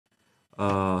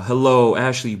Hello,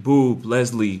 Ashley, Boob,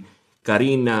 Leslie,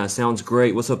 Karina. Sounds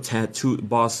great. What's up, Tattoo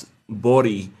Boss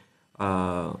Body?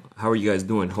 How are you guys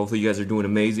doing? Hopefully, you guys are doing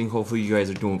amazing. Hopefully, you guys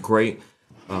are doing great.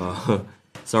 Uh,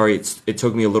 sorry, it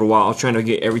took me a little while. I was trying to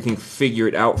get everything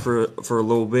figured out for a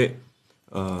little bit.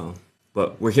 Uh,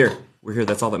 but we're here. We're here.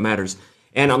 That's all that matters.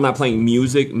 And I'm not playing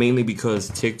music mainly because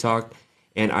TikTok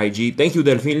and IG. Thank you,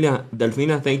 Delfina.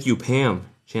 Delfina. Thank you, Pam.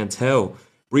 Chantel.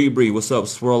 Bree Bree. What's up?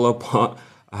 Swirl up.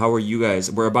 How are you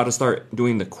guys? We're about to start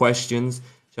doing the questions.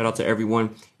 Shout out to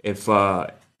everyone. If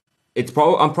I'm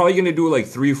probably gonna do like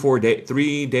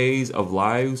 3 days of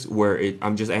lives where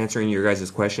I'm just answering your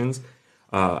guys' questions.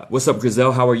 What's up,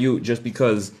 Griselle? How are you? Just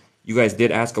because you guys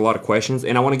did ask a lot of questions,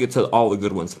 and I want to get to all the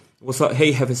good ones. What's up?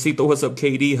 Hey, Jefecito. What's up,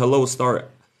 KD? Hello, Star.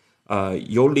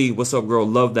 Yoli. What's up, girl?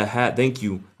 Love the hat. Thank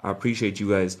you. I appreciate you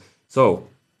guys. So,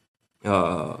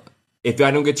 uh, if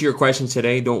I don't get to your question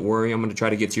today, don't worry. I'm going to try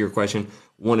to get to your question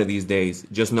one of these days.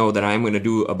 Just know that I'm going to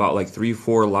do about like 3,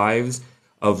 4 lives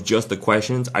of just the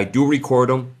questions. I do record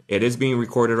them. It is being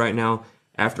recorded right now.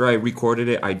 After I recorded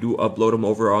it, I do upload them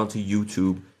over onto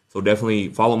YouTube. So definitely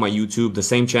follow my YouTube. The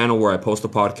same channel where I post the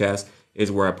podcast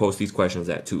is where I post these questions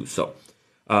at too. So,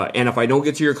 and if I don't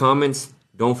get to your comments,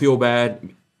 don't feel bad.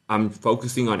 I'm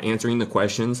focusing on answering the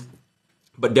questions,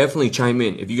 but definitely chime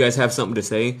in. If you guys have something to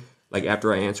say, like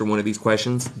after I answer one of these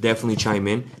questions, definitely chime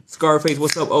in. Scarface,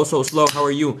 what's up? Oh, so slow. How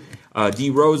are you? D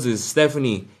Roses,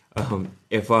 Stephanie.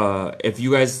 If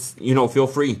you guys, feel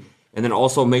free. And then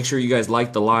also make sure you guys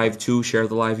like the live too. Share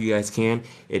the live if you guys can.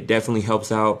 It definitely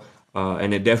helps out.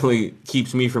 And it definitely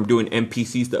keeps me from doing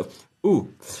NPC stuff.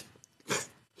 Ooh.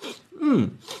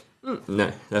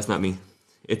 Nah, that's not me.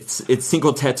 It's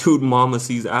single tattooed mama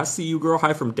sees. I see you, girl.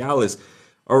 Hi from Dallas.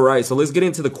 All right, so let's get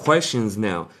into the questions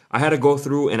now. I had to go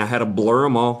through and I had to blur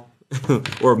them all,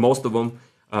 or most of them,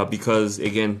 because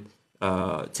again,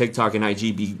 TikTok and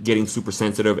IG be getting super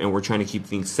sensitive, and we're trying to keep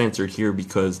things censored here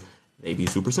because they be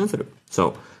super sensitive.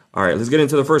 So, all right, let's get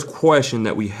into the first question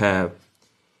that we have.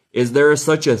 Is there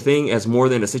such a thing as more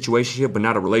than a situationship but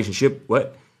not a relationship?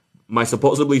 What? My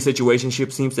supposedly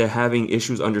situationship seems to having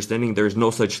issues understanding there's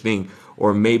no such thing,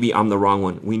 or maybe I'm the wrong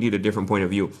one. We need a different point of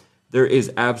view. There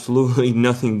is absolutely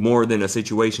nothing more than a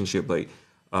situationship. Like,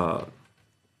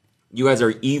 you guys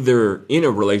are either in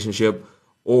a relationship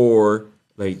or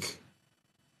like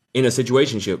in a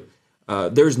situationship.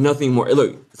 There's nothing more.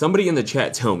 Look, somebody in the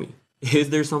chat, tell me, is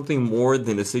there something more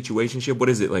than a situationship? What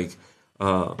is it like?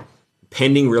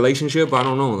 Pending relationship? I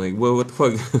don't know. Like, well, what the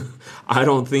fuck? I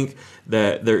don't think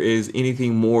that there is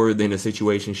anything more than a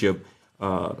situationship,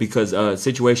 because a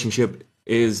situationship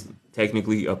is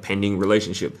technically a pending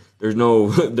relationship. There's no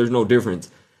there's no difference.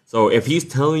 So if he's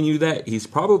telling you that, he's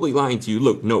probably lying to you.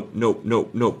 Look, nope, nope,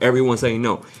 nope, nope. Everyone's saying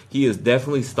no. He is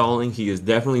definitely stalling. He is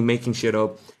definitely making shit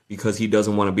up because he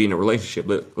doesn't want to be in a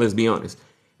relationship. Let's be honest.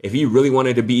 If he really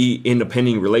wanted to be in a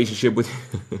pending relationship with,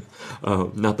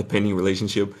 not the pending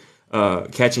relationship,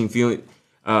 catching feeling,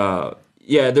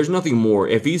 yeah, there's nothing more.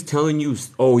 If he's telling you,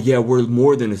 oh yeah, we're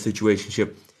more than a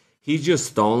situationship, he's just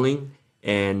stalling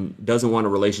and doesn't want a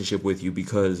relationship with you.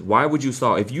 Because why would you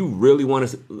stall? If you really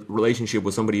want a relationship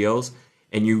with somebody else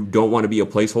and you don't want to be a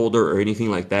placeholder or anything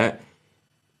like that,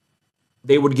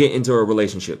 they would get into a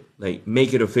relationship, like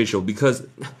make it official. Because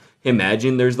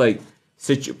imagine there's like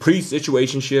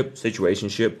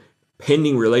situationship,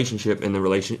 pending relationship, and the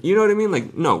relation. You know what I mean?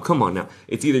 Like, no, come on now.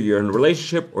 It's either you're in a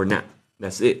relationship or not.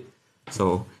 That's it.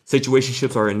 So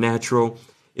situationships are a natural.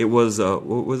 It was what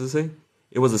was it say?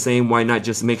 It was the same. Why not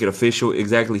just make it official?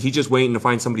 Exactly. He's just waiting to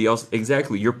find somebody else.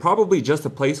 Exactly. You're probably just a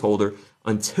placeholder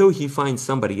until he finds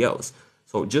somebody else.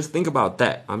 So just think about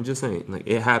that. I'm just saying, like,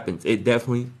 it happens. It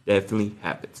definitely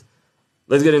happens.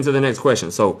 Let's get into the next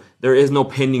question. So there is no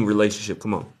pending relationship.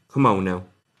 Come on now.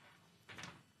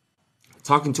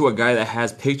 Talking to a guy that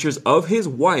has pictures of his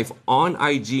wife on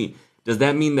IG. Does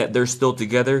that mean that they're still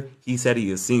together? He said he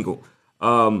is single.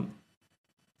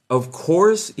 Of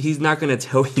course, he's not going to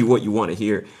tell you what you want to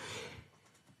hear.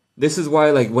 This is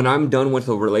why, like, when I'm done with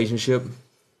a relationship,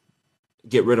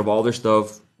 get rid of all their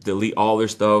stuff, delete all their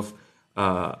stuff.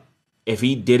 If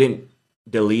he didn't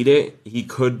delete it, he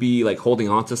could be like holding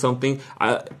on to something.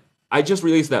 I just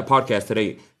released that podcast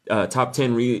today. Top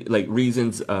 10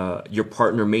 reasons your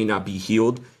partner may not be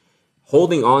healed.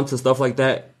 Holding on to stuff like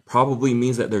that probably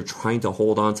means that they're trying to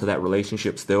hold on to that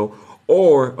relationship still.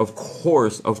 Or, of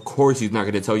course, he's not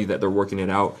going to tell you that they're working it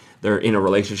out. They're in a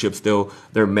relationship still.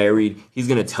 They're married. He's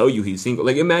going to tell you he's single.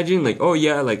 Like, imagine, like, oh,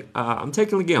 yeah, like, I'm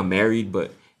married,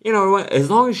 but you know what? As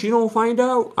long as she don't find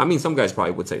out. I mean, some guys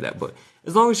probably would say that, but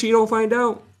as long as she don't find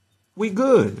out, we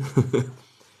good.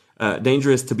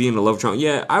 Dangerous to be in a love triangle.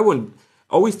 Yeah, I wouldn't.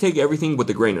 always take everything with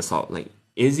a grain of salt. Like,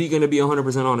 is he going to be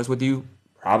 100% honest with you?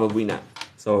 Probably not.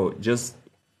 So just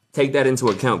take that into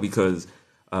account, because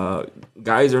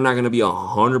guys are not going to be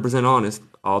 100% honest.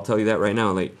 I'll tell you that right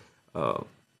now. Like,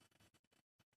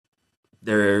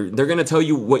 they're going to tell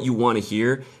you what you want to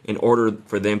hear in order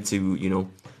for them to,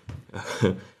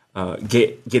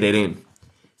 get it in.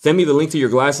 Send me the link to your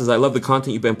glasses. I love the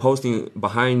content you've been posting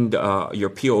behind your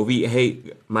POV. Hey,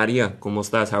 Maria, ¿cómo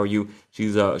estás? How are you?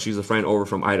 She's a friend over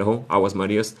from Idaho. Aguas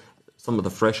Marias, some of the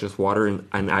freshest water in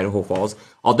Idaho Falls.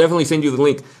 I'll definitely send you the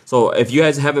link. So if you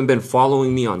guys haven't been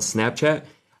following me on Snapchat,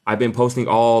 I've been posting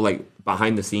all like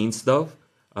behind the scenes stuff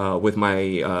with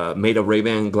my made of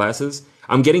Ray-Ban glasses.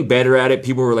 I'm getting better at it.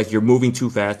 People were like, "You're moving too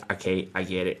fast." Okay, I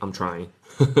get it. I'm trying.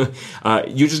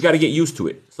 You just got to get used to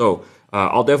it. So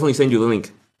I'll definitely send you the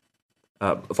link.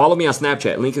 Follow me on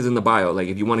Snapchat. Link is in the bio. Like,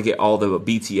 if you want to get all the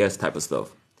BTS type of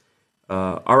stuff.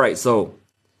 All right, so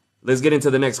let's get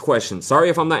into the next question. Sorry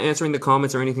if I'm not answering the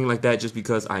comments or anything like that, just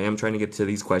because I am trying to get to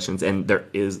these questions, and there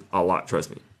is a lot, trust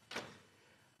me.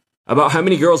 About how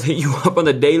many girls hit you up on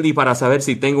the daily para saber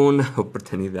si tengo una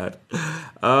oportunidad.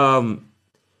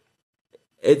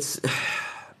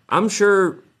 I'm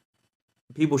sure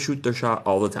people shoot their shot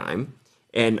all the time,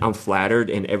 and I'm flattered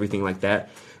and everything like that.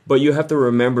 But you have to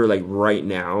remember, like, right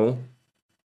now,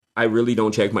 I really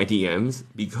don't check my DMs,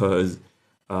 because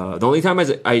the only time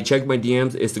I check my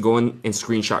DMs is to go in and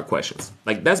screenshot questions.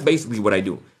 Like, that's basically what I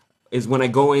do, is when I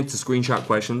go into screenshot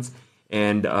questions,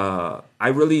 and I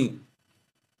really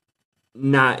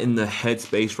not in the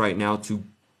headspace right now to...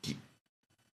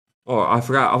 Oh, I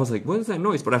forgot. I was like, what is that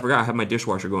noise? But I forgot I have my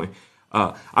dishwasher going.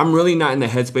 I'm really not in the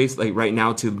headspace like right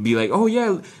now to be like, oh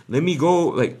yeah, let me go.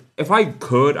 Like, if I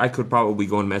could probably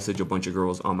go and message a bunch of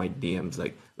girls on my DMs.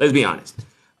 Like, let's be honest.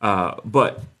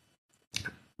 But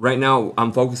right now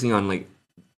I'm focusing on like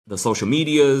the social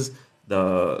medias,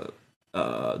 the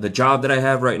job that I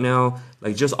have right now,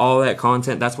 like just all that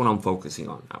content. That's what I'm focusing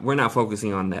on. We're not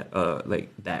focusing on that like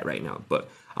that right now, but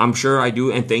I'm sure I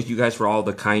do, and thank you guys for all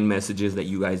the kind messages that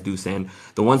you guys do send.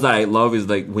 The ones that I love is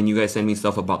like when you guys send me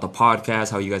stuff about the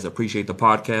podcast, how you guys appreciate the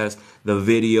podcast, the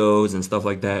videos, and stuff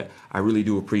like that. I really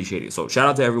do appreciate it. So shout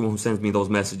out to everyone who sends me those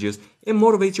messages. It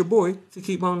motivates your boy to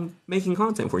keep on making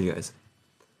content for you guys.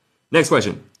 Next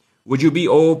question. Would you be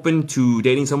open to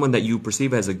dating someone that you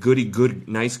perceive as a good,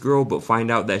 nice girl, but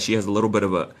find out that she has a little bit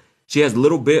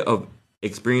of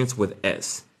experience with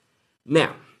S?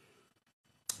 Now,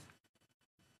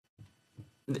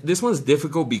 this one's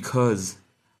difficult because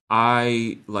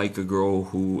I like a girl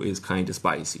who is kind of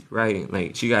spicy, right?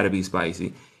 Like, she got to be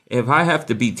spicy. If I have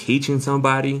to be teaching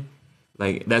somebody,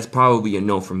 like, that's probably a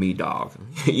no for me, dog.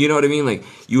 You know what I mean? Like,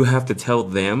 you have to tell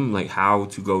them like how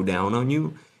to go down on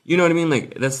you. You know what I mean?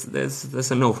 Like,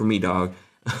 that's a no for me, dog.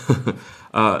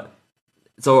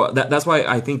 So that's why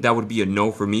I think that would be a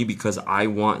no for me, because I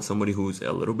want somebody who's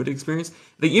a little bit experienced.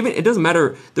 Like, even, it doesn't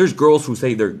matter. There's girls who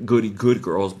say they're good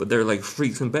girls, but they're like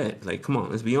freaks in bed. Like, come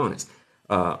on, let's be honest.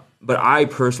 But I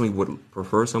personally would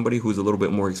prefer somebody who's a little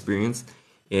bit more experienced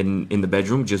in the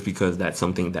bedroom, just because that's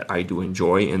something that I do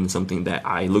enjoy and something that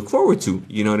I look forward to.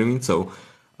 You know what I mean? So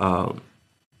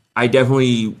I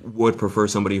definitely would prefer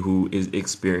somebody who is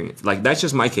experienced. Like, that's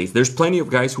just my case. There's plenty of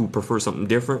guys who prefer something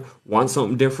different, want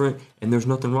something different, and there's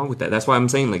nothing wrong with that. That's why I'm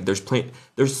saying, like,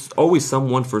 there's always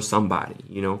someone for somebody,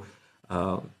 you know?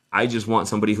 I just want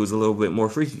somebody who's a little bit more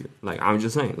freakier. Like, I'm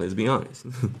just saying, let's be honest.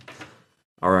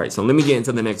 All right, so let me get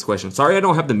into the next question. Sorry I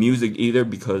don't have the music either,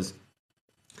 because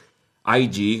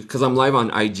because I'm live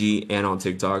on IG and on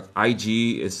TikTok.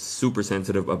 IG is super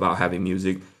sensitive about having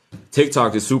music.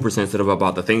 TikTok is super sensitive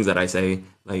about the things that I say.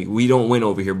 Like, we don't win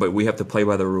over here, but we have to play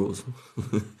by the rules.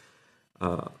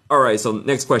 All right, so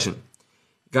next question.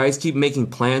 Guys keep making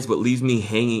plans, but leaves me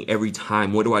hanging every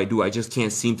time. What do? I just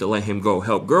can't seem to let him go.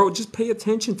 Help. Girl, just pay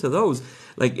attention to those.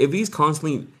 Like, if he's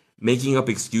constantly making up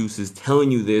excuses, telling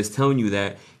you this, telling you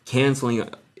that, canceling,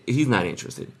 he's not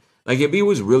interested. Like, if he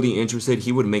was really interested,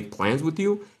 he would make plans with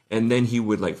you, and then he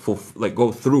would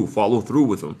follow through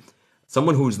with them.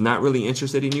 Someone who's not really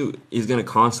interested in you is going to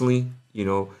constantly,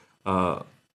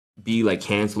 be like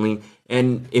canceling.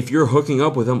 And if you're hooking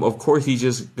up with him, of course, he's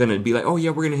just going to be like, oh yeah,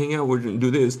 we're going to hang out, we're going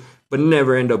to do this, but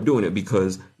never end up doing it.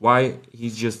 Because why?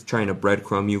 He's just trying to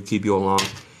breadcrumb you, keep you along.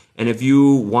 And if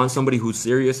you want somebody who's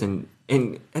serious, and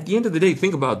at the end of the day,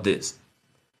 think about this.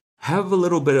 Have a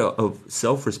little bit of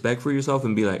self-respect for yourself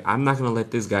and be like, I'm not going to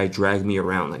let this guy drag me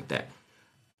around like that.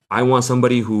 I want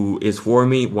somebody who is for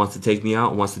me, wants to take me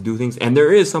out, wants to do things. And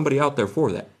there is somebody out there for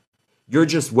that. You're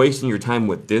just wasting your time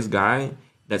with this guy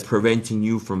that's preventing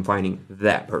you from finding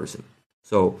that person.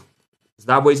 So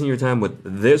stop wasting your time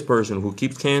with this person who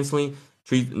keeps canceling,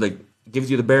 treat like gives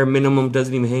you the bare minimum,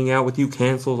 doesn't even hang out with you,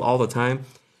 cancels all the time,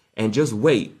 and just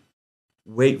wait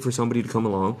for somebody to come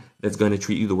along that's going to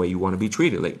treat you the way you want to be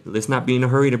treated. Like, let's not be in a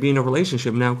hurry to be in a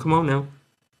relationship now. Come on now.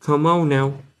 Come on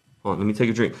now. Hold on, let me take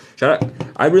a drink. Shout out.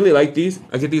 I really like these.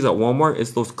 I get these at Walmart.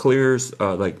 It's those clears,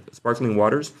 like sparkling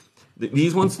waters.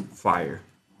 These ones, fire.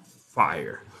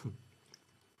 Fire.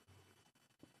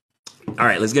 All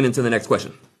right, let's get into the next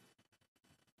question.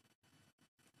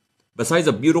 Besides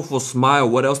a beautiful smile,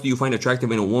 what else do you find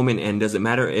attractive in a woman? And does it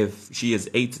matter if she is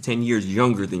 8 to 10 years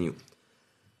younger than you?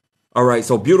 All right,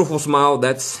 so beautiful smile,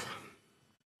 this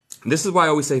is why I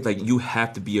always say, like, you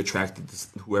have to be attracted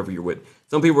to whoever you're with.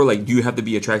 Some people are like, do you have to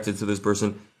be attracted to this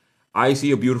person? I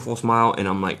see a beautiful smile and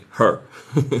I'm like, her.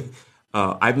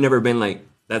 I've never been like,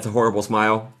 that's a horrible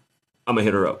smile, I'm gonna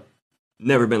hit her up.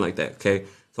 Never been like that, okay?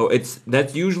 So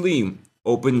that usually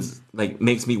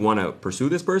makes me want to pursue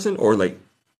this person or like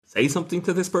say something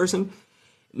to this person.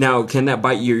 Now, can that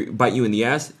bite you in the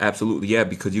ass? Absolutely, yeah,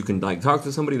 because you can like talk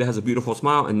to somebody that has a beautiful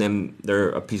smile and then they're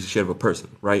a piece of shit of a person,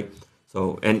 right?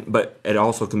 So, but it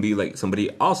also can be like somebody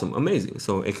awesome, amazing.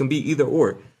 So it can be either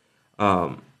or.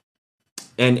 And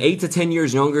 8 to 10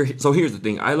 years younger. So here's the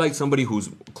thing. I like somebody who's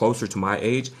closer to my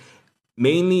age,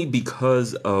 mainly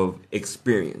because of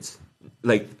experience.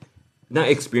 Like, not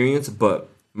experience, but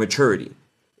maturity.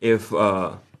 If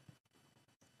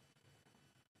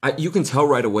you can tell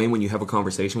right away when you have a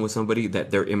conversation with somebody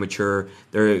that they're immature,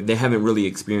 they haven't really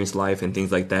experienced life and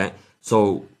things like that.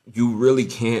 So you really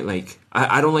can't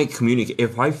I don't like communicate.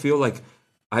 If I feel like,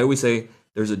 I always say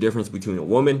there's a difference between a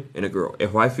woman and a girl.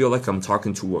 If I feel like I'm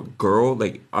talking to a girl,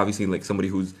 like obviously like somebody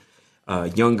who's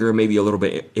younger, maybe a little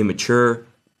bit immature,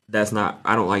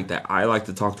 I don't like that. I like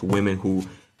to talk to women who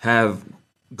have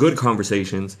good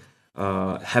conversations,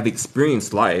 have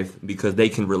experienced life because they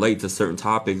can relate to certain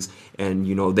topics and,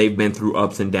 they've been through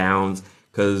ups and downs.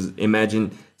 Because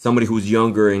imagine somebody who's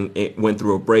younger and it went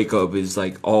through a breakup is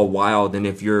like all wild. And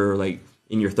if you're like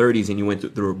in your 30s and you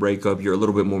went through a breakup, you're a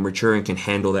little bit more mature and can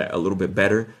handle that a little bit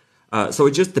better. So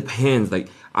it just depends. Like,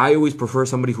 I always prefer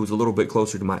somebody who's a little bit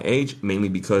closer to my age, mainly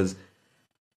because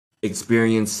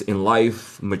experience in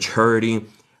life, maturity.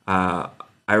 I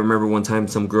remember one time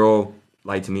some girl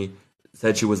lied to me,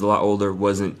 said she was a lot older,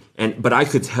 but I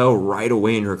could tell right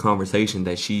away in her conversation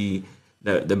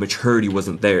that the maturity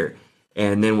wasn't there.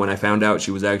 And then when I found out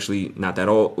she was actually not that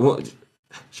old, well,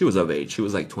 she was of age. She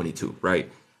was like 22,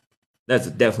 right? That's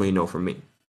definitely a no for me.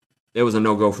 It was a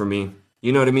no-go for me.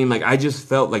 You know what I mean? Like, I just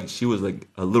felt like she was like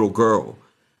a little girl,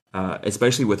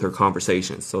 especially with her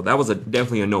conversations. So that was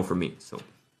definitely a no for me. So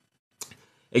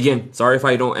again, sorry if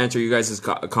I don't answer you guys'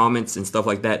 comments and stuff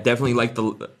like that. Definitely like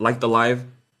the live,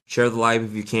 share the live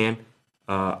if you can.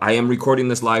 I am recording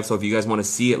this live, so if you guys want to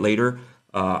see it later,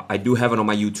 I do have it on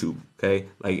my YouTube. Okay,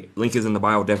 like, link is in the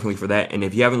bio, definitely for that. And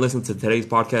if you haven't listened to today's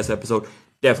podcast episode,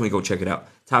 definitely go check it out.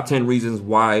 Top 10 reasons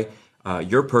why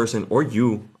your person or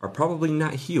you are probably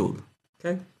not healed.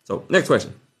 Okay, so next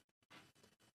question.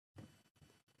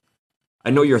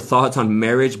 I know your thoughts on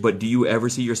marriage, but do you ever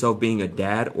see yourself being a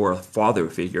dad or a father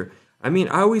figure? I mean,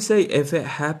 I always say if it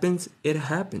happens, it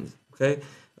happens. Okay,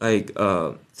 like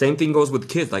same thing goes with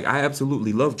kids. Like, I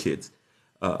absolutely love kids.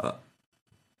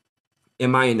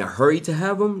 Am I in a hurry to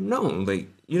have them? No. Like,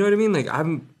 you know what I mean? Like,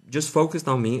 I'm just focused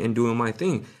on me and doing my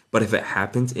thing. But if it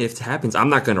happens, it happens.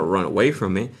 I'm not gonna run away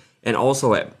from it. And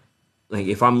also,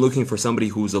 if I'm looking for somebody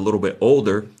who's a little bit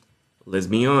older, let's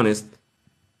be honest,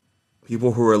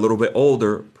 people who are a little bit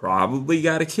older probably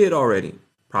got a kid already.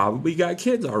 Probably got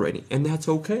kids already. And that's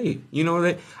okay. You know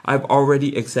that I've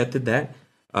already accepted that.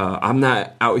 I'm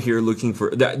not out here looking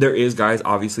for there is guys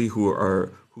obviously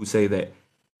who say that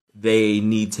they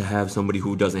need to have somebody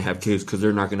who doesn't have kids because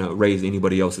they're not going to raise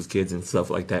anybody else's kids and stuff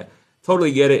like that.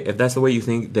 Totally get it. If that's the way you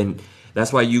think, then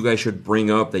that's why you guys should bring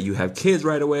up that you have kids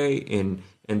right away and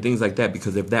things like that.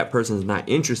 Because if that person is not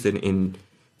interested in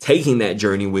taking that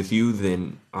journey with you,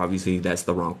 then obviously that's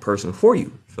the wrong person for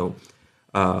you. So,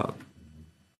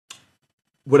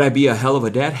 would I be a hell of a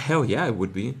dad? Hell yeah, I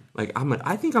would be. Like,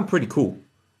 I think I'm pretty cool.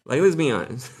 Like, let's be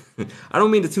honest. I don't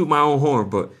mean to toot my own horn,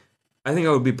 but I think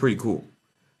I would be pretty cool.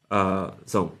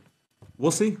 So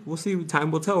we'll see. We'll see.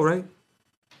 Time will tell, right?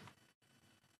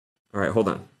 All right, hold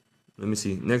on. Let me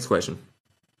see. Next question.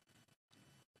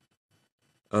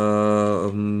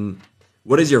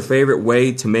 What is your favorite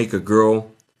way to make a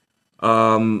girl?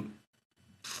 I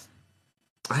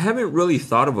haven't really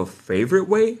thought of a favorite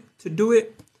way to do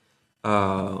it.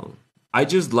 I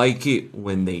just like it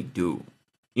when they do.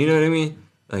 You know what I mean?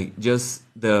 Like, just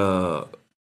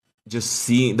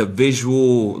seeing the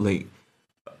visual, like,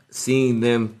 seeing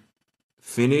them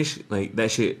finish, like,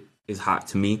 that shit is hot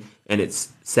to me. and it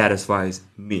satisfies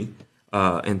me,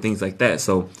 and things like that.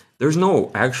 So there's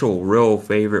no actual real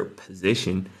favorite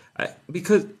position,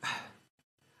 because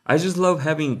I just love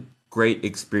having great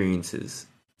experiences.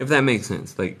 If that makes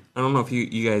sense. Like, I don't know if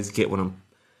you guys get what I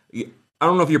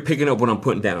don't know if you're picking up what I'm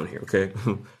putting down here, okay?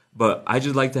 But I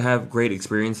just like to have great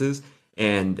experiences,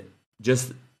 and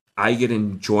just I get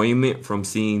enjoyment from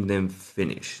seeing them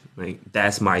finish. Like,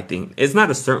 that's my thing. It's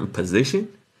not a certain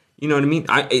position. You know what I mean?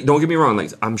 Don't get me wrong.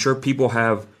 Like, I'm sure people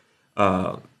have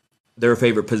uh, their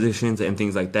favorite positions and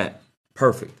things like that.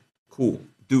 Perfect. Cool.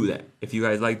 Do that. If you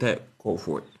guys like that, go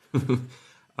for it.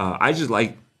 I just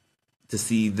like to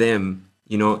see them,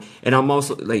 and I'm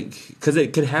also like, because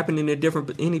it could happen in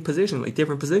any position, like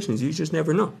different positions. You just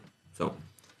never know. So,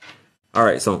 all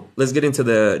right. So let's get into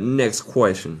the next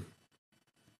question.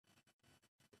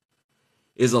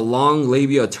 Is a long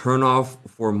labia a turnoff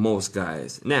for most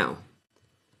guys? Now,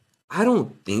 I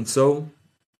don't think so.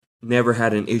 Never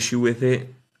had an issue with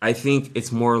it. I think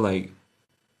it's more like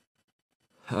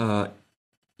uh,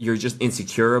 you're just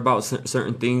insecure about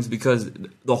certain things, because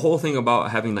the whole thing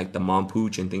about having like the mom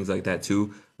pooch and things like that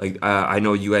too. Like, I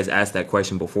know you guys asked that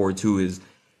question before too.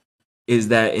 Is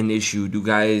that an issue? Do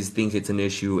guys think it's an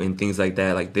issue and things like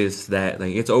that? Like this, that,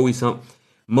 like it's always some.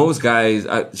 Most guys,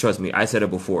 trust me, I said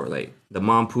it before. Like the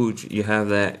mom pooch, you have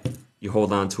that, you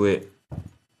hold on to it.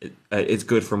 It's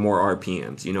good for more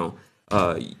RPMs.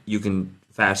 You can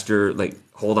faster, like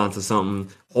hold on to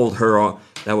something, hold her on.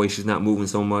 That way she's not moving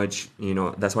so much.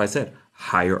 That's why I said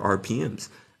higher RPMs.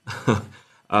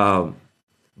 um,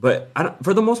 but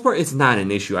for the most part, it's not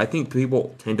an issue. I think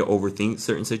people tend to overthink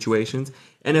certain situations,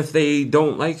 and if they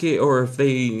don't like it or if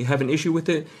they have an issue with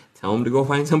it, tell them to go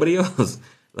find somebody else.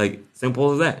 Like,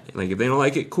 simple as that. Like, if they don't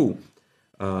like it, cool.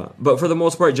 But for the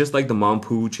most part, just like the mom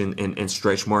pooch and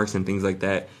stretch marks and things like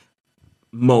that,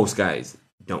 most guys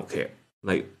don't care.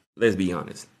 Like, let's be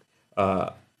honest.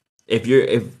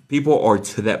 If people are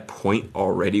to that point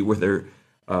already where they're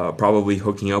probably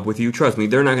hooking up with you, trust me,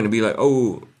 they're not gonna be like,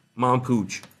 "Oh, mom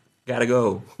pooch, gotta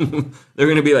go." They're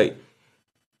gonna be like,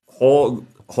 hold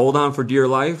on for dear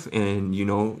life, and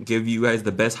give you guys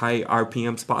the best high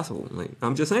RPMs possible. Like,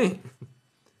 I'm just saying.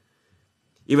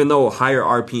 Even though higher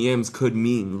RPMs could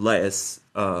mean less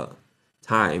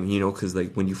time, because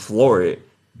like when you floor it,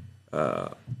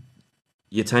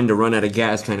 you tend to run out of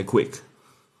gas kind of quick.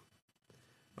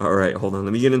 All right, hold on.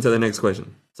 Let me get into the next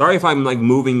question. Sorry if I'm like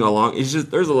moving along. It's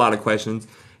just there's a lot of questions,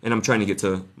 and I'm trying to get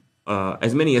to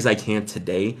as many as I can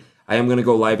today. I am gonna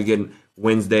go live again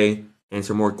Wednesday,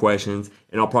 answer more questions,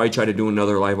 and I'll probably try to do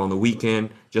another live on the weekend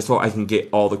just so I can get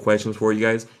all the questions for you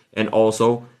guys. And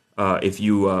also, if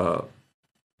you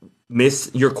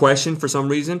miss your question for some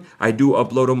reason, I do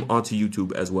upload them onto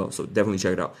YouTube as well. So definitely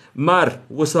check it out. Mar,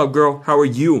 what's up, girl? How are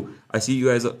you? I see you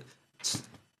guys.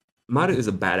 Mar is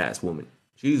a badass woman.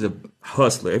 She's a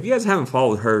hustler. If you guys haven't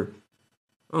followed her,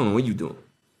 I don't know what you doing.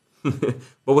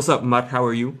 But what's up, Mar? How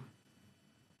are you?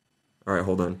 All right,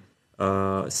 hold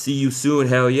on. See you soon.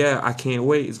 Hell yeah. I can't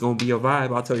wait. It's going to be a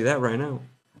vibe. I'll tell you that right now.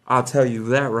 I'll tell you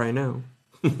that right now.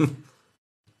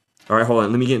 All right, hold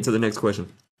on. Let me get into the next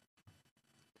question.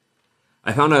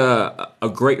 I found a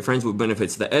great Friends with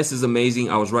Benefits. The S is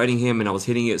amazing. I was writing him and I was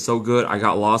hitting it so good. I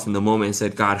got lost in the moment and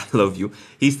said, "God, I love you."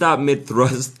 He stopped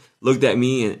mid-thrust, looked at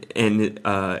me and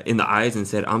in the eyes and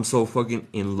said, "I'm so fucking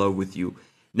in love with you."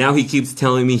 Now he keeps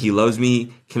telling me he loves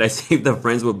me. Can I save the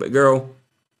Friends with Girl?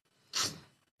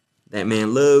 That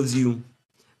man loves you.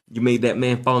 You made that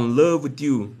man fall in love with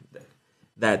you.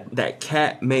 That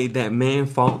cat made that man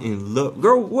fall in love.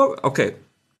 Girl, what? Okay.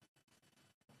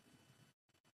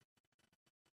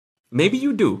 Maybe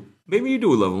you do. Maybe you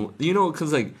do love him.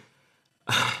 Because, like,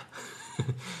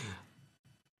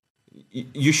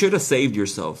 you should have saved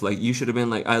yourself. Like, you should have been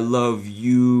like, "I love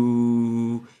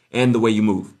you," and the way you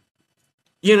move.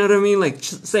 You know what I mean? Like,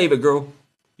 save it, girl.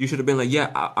 You should have been like, "Yeah,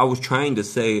 I was trying to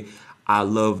say, I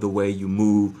love the way you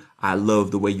move. I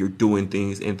love the way you're doing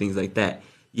things and things like that."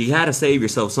 You gotta save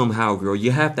yourself somehow, girl.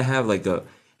 You have to have like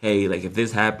hey, like if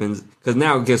this happens, because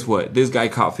now guess what? This guy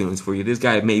caught feelings for you. This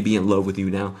guy may be in love with you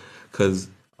now, because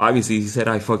obviously he said,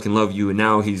 "I fucking love you," and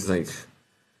now he's like,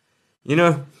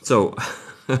 So,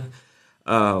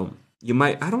 you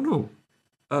might, I don't know.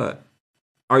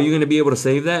 Are you gonna be able to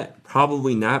save that?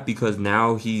 Probably not, because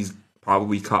now he's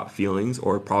probably caught feelings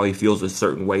or probably feels a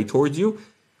certain way towards you.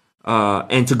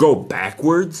 And to go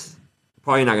backwards,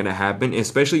 probably not gonna happen.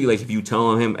 Especially like if you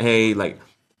tell him, "Hey, like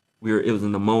it was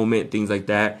in the moment," things like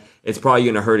that. It's probably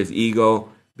gonna hurt his ego.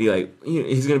 Be like,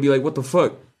 he's gonna be like, "What the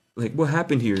fuck? Like, what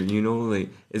happened here?" Like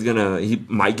he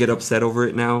might get upset over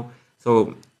it now.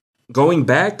 So going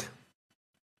back,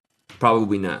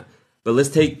 probably not. But let's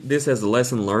take this as a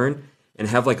lesson learned and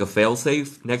have like a fail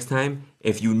safe next time.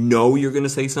 If you know you're gonna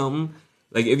say something,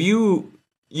 like if you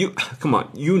come on,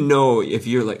 you know if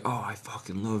you're like, oh, I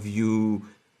fucking love you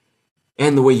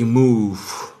and the way you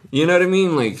move. You know what I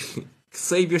mean? Like,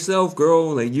 save yourself,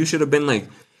 girl. Like, you should have been like,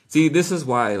 see, this is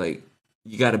why, like,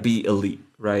 you gotta be elite,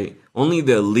 right? Only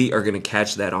the elite are gonna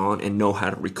catch that on and know how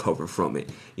to recover from it.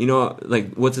 You know,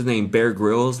 like, what's his name? Bear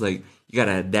Grylls. Like, you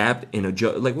gotta adapt and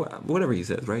adjust, like, whatever he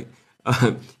says, right?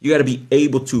 You gotta be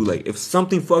able to, like, if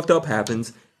something fucked up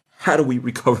happens, how do we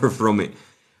recover from it?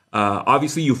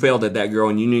 Obviously, you failed at that, girl,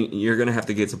 and you're gonna have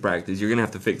to get some practice. You're gonna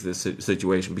have to fix this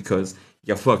situation because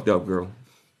you fucked up, girl.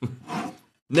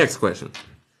 Next question.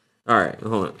 All right,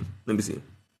 hold on. Let me see.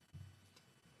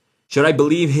 Should I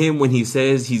believe him when he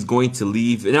says he's going to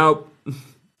leave? Nope.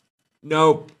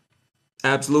 Nope.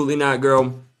 Absolutely not,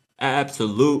 girl.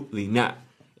 Absolutely not.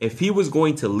 If he was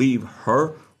going to leave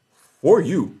her for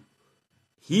you,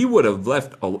 he would have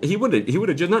left. He would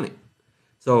have just done it.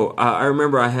 So I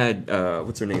remember I had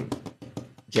what's her name,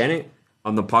 Janet,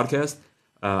 on the podcast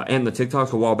and the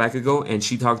TikTok a while back ago, and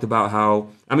she talked about how,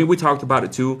 I mean, we talked about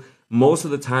it too. Most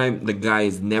of the time, the guy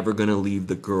is never gonna leave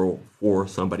the girl for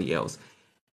somebody else.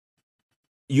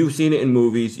 You've seen it in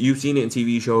movies, you've seen it in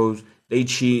TV shows. They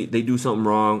cheat, they do something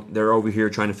wrong. They're over here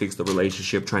trying to fix the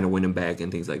relationship, trying to win him back,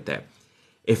 and things like that.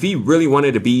 If he really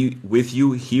wanted to be with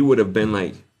you, he would have been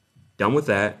like, done with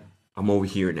that. I'm over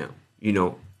here now. You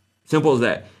know. Simple as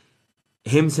that.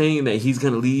 Him saying that he's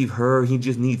going to leave her, he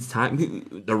just needs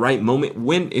time. The right moment.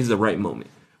 When is the right moment?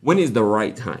 When is the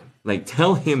right time? Like,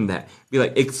 tell him that. Be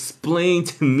like, explain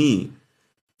to me.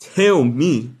 Tell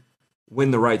me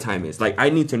when the right time is. Like, I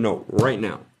need to know right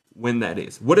now when that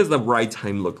is. What does the right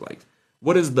time look like?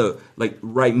 What does the, like,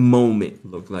 right moment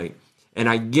look like? And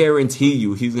I guarantee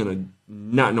you he's going to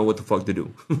not know what the fuck to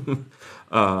do.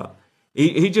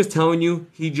 He just telling you,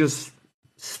 he just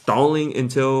stalling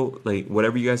until like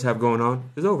whatever you guys have going on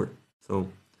is over. So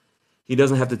he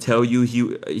doesn't have to tell you. He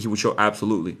would show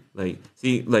absolutely. Like,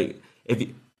 see, like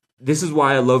this is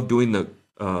why I love doing the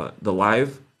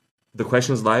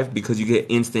questions live, because you get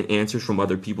instant answers from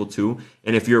other people too.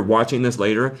 And if you're watching this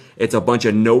later, it's a bunch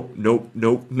of nope. He's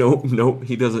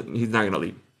not gonna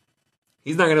leave.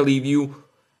 He's not gonna leave you,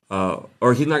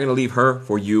 or he's not gonna leave her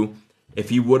for you. If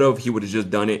he would have just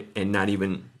done it and not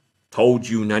even told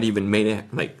you, not even made it,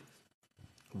 like,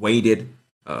 waited.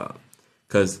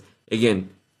 Because, again,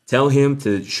 tell him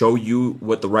to show you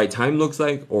what the right time looks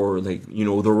like, or, like, you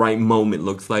know, the right moment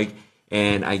looks like.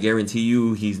 And I guarantee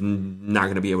you he's not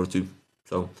going to be able to.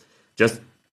 So, just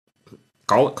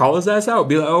call his ass out.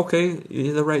 Be like, okay,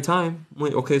 it's the right time.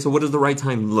 Wait, okay, so what does the right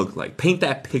time look like? Paint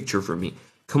that picture for me.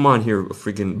 Come on here,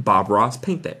 freaking Bob Ross.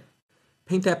 Paint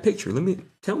that picture.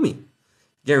 Tell me.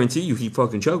 Guarantee you he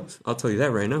fucking chokes. I'll tell you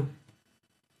that right now.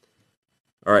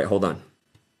 All right, hold on.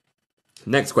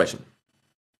 Next question.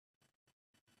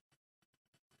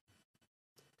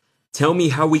 Tell me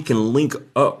how we can link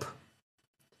up.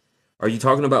 Are you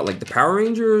talking about like the Power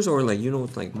Rangers, or like, you know,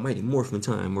 it's like Mighty Morphin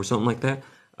Time or something like that?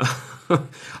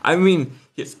 I mean,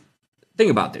 think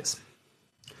about this.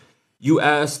 You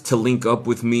asked to link up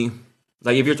with me.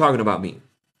 Like, if you're talking about me,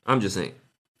 I'm just saying.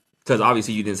 Because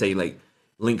obviously you didn't say like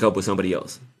link up with somebody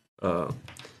else.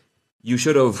 You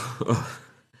should have.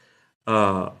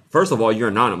 First of all, you're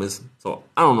anonymous, so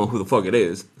I don't know who the fuck it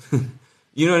is.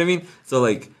 You know what I mean? So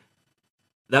like,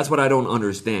 that's what I don't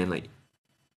understand. Like,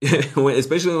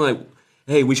 especially like,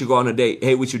 hey, we should go on a date.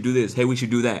 Hey, we should do this. Hey, we should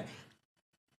do that.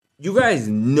 You guys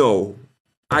know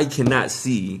I cannot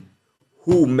see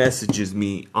who messages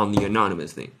me on the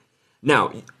anonymous thing.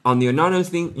 Now, on the anonymous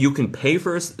thing, you can pay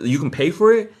for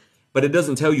it, but it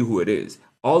doesn't tell you who it is.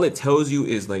 All it tells you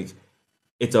is like,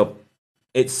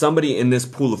 it's somebody in this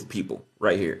pool of people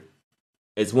right here.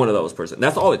 It's one of those person.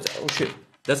 That's all it. Oh shit.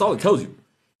 That's all it tells you.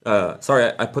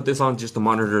 Sorry, I put this on just to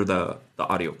monitor the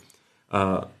audio.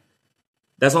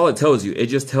 That's all it tells you. It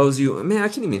just tells you, man, I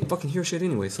can't even fucking hear shit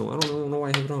anyway, so I don't know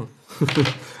why I have it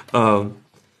on.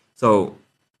 So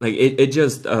like it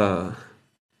just I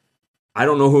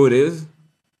don't know who it is.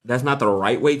 That's not the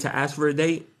right way to ask for a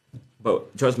date.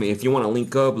 But trust me, if you want to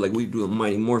link up, like we do a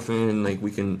Mighty Morphin, like we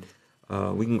can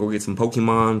go get some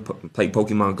Pokemon, play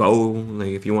Pokemon Go. Like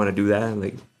if you want to do that,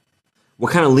 like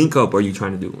what kind of link up are you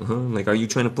trying to do? Huh? Like are you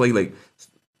trying to play like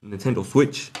Nintendo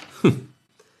Switch? All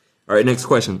right, next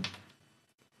question.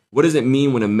 What does it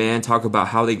mean when a man talk about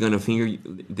how they gonna finger you,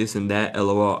 this and that?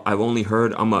 LOL. I've only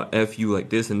heard I'm a F you like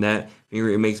this and that. Finger,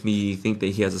 it makes me think that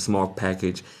he has a small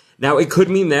package. Now it could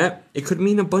mean that. It could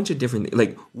mean a bunch of different things.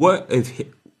 Like what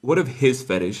if his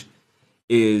fetish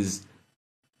is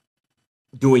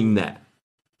doing that?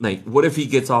 Like, what if he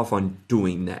gets off on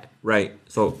doing that, right?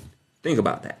 So think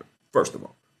about that, first of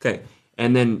all. Okay.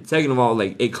 And then second of all,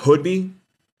 like, it could be.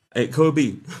 It could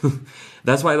be.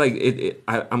 That's why, like,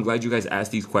 I'm glad you guys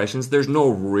asked these questions. There's no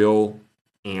real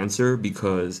answer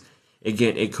because,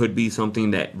 again, it could be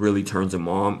something that really turns him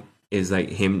on, is like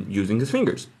him using his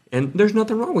fingers. And there's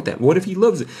nothing wrong with that. What if he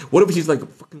loves it? What if he's like a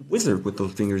fucking wizard with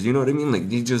those fingers? You know what I mean? Like,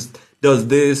 he just does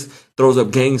this, throws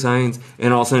up gang signs,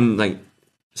 and all of a sudden, like,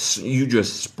 you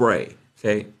just spray.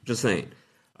 Okay? Just saying.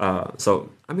 So,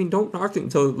 I mean, don't knock it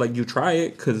until, like, you try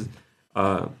it, because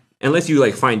unless you,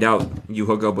 like, find out you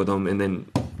hook up with them, and then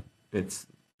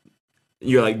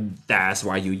you're like, that's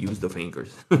why you use the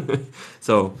fingers.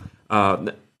 So,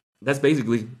 that's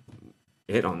basically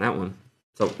it on that one.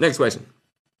 So, next question.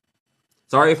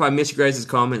 Sorry if I missed you guys'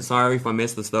 comments. Sorry if I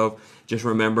missed the stuff. Just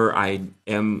remember, I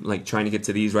am, like, trying to get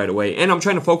to these right away. And I'm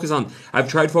trying to focus on, I've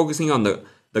tried focusing on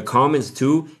the comments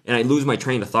too, and I lose my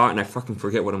train of thought, and I fucking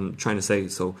forget what I'm trying to say.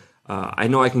 So, I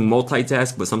know I can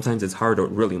multitask, but sometimes it's hard to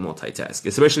really multitask,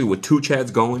 especially with two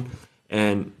chats going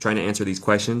and trying to answer these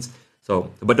questions.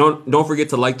 So, but don't forget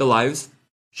to like the lives,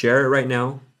 share it right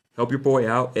now, help your boy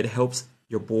out. It helps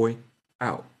your boy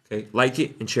out. Okay, like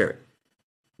it and share it.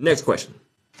 Next question.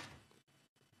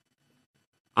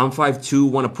 I'm 5'2",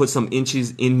 want to put some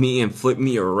inches in me and flip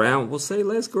me around. Well, say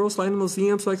less, girl. Slide in those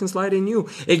DMs so I can slide in you.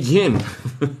 Again.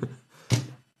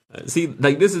 See,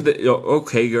 like, this is the...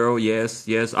 Okay, girl. Yes.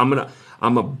 I'm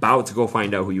about to go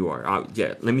find out who you are.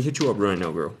 Yeah, let me hit you up right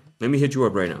now, girl. Let me hit you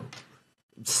up right now.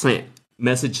 Sent.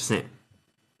 Message sent.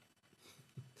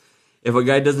 If a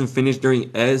guy doesn't finish during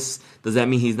S, does that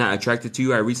mean he's not attracted to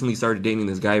you? I recently started dating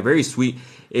this guy. Very sweet.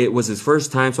 It was his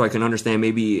first time, so I can understand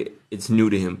maybe it's new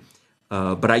to him.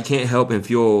 But I can't help and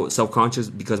feel self-conscious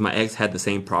because my ex had the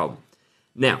same problem.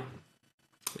 Now,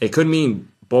 it could mean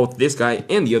both this guy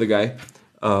and the other guy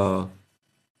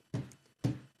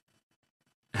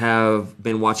have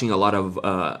been watching a lot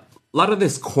of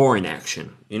this corn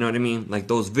action. You know what I mean? Like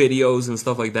those videos and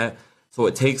stuff like that. So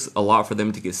it takes a lot for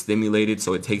them to get stimulated.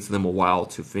 So it takes them a while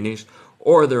to finish,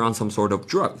 or they're on some sort of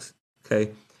drugs.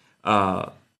 Okay.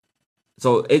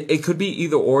 So it could be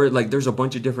either or. Like, there's a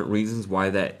bunch of different reasons why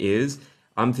that is.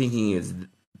 I'm thinking is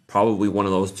probably one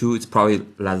of those two. It's probably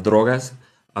las drogas,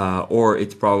 or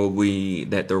it's probably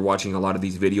that they're watching a lot of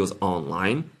these videos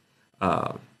online.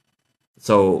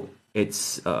 So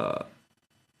it's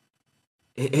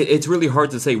really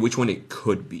hard to say which one it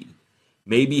could be.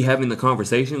 Maybe having the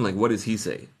conversation, like, what does he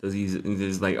say? Does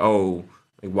he's like, oh,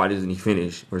 like, why doesn't he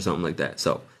finish, or something like that?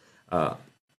 So,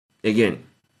 again,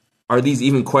 are these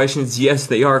even questions? Yes,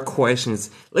 they are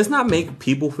questions. Let's not make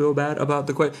people feel bad about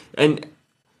the question. And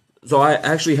so I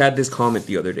actually had this comment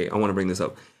the other day. I want to bring this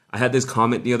up. I had this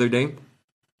comment the other day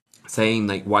saying,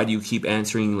 like, why do you keep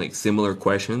answering, like, similar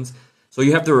questions? So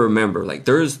you have to remember, like,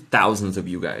 there's thousands of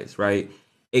you guys, right?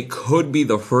 It could be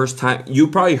the first time. You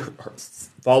probably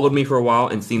followed me for a while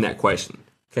and seen that question,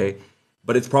 okay?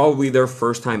 But it's probably their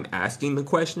first time asking the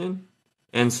question.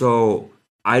 And so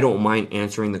I don't mind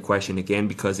answering the question again,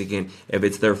 because, again, if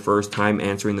it's their first time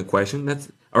answering the question,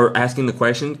 or asking the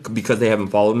question because they haven't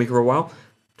followed me for a while,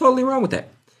 totally wrong with that.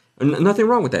 Nothing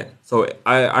wrong with that. So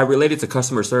I relate it to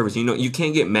customer service. You know, you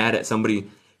can't get mad at somebody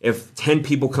if 10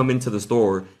 people come into the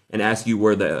store and ask you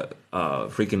where the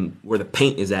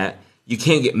paint is at. You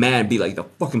can't get mad and be like, the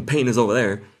fucking paint is over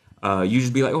there. You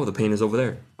just be like, oh, the paint is over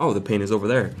there. Oh, the paint is over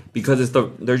there. Because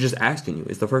they're just asking you.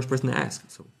 It's the first person to ask.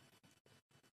 So,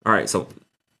 all right, so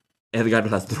Edgar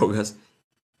las drogas.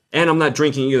 And I'm not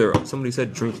drinking either. Somebody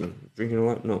said drinking. Drinking a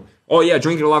lot? No. Oh, yeah,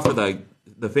 drinking a lot for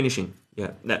the finishing.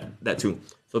 Yeah, that too.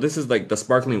 So this is like the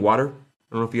sparkling water. I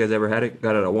don't know if you guys ever had it.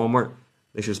 Got it at Walmart.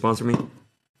 They should sponsor me.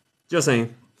 Just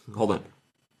saying. Hold on.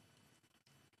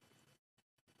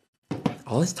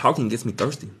 All this talking gets me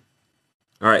thirsty.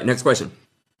 All right, next question.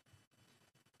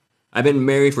 I've been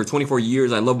married for 24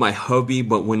 years. I love my hubby,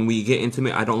 but when we get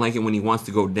intimate, I don't like it when he wants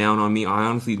to go down on me. I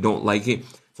honestly don't like it,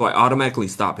 so I automatically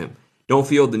stop him. Don't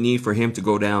feel the need for him to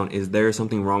go down. Is there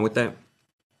something wrong with that?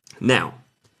 Now,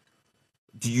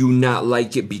 do you not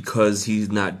like it because he's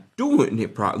not doing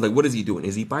it properly? Like, what is he doing?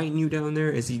 Is he biting you down there?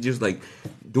 Is he just, like,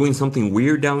 doing something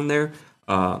weird down there?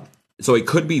 So it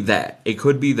could be that. It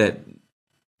could be that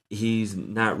he's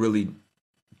not really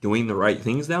doing the right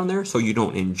things down there, so you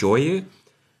don't enjoy it.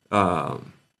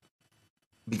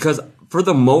 Because for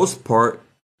the most part,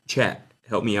 chat,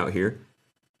 help me out here.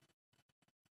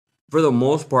 For the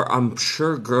most part, I'm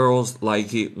sure girls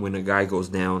like it when a guy goes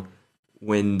down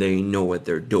when they know what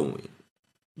they're doing.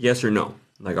 Yes or no?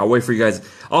 Like, I'll wait for you guys.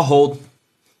 I'll hold.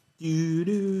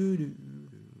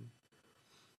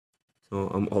 So,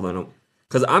 hold on.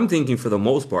 Because I'm thinking for the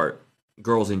most part,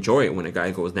 girls enjoy it when a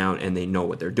guy goes down and they know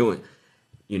what they're doing.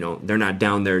 You know, they're not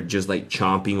down there just like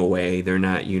chomping away. They're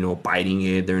not, you know, biting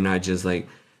it. They're not just like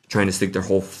trying to stick their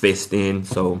whole fist in.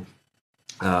 So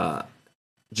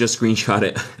just screenshot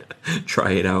it,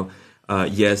 try it out.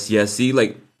 Yes, yes. See,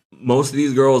 like most of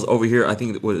these girls over here, I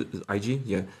think it was IG,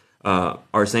 yeah,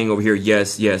 are saying over here,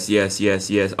 yes, yes, yes, yes,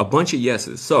 yes, a bunch of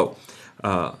yeses. So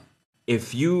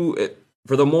if you,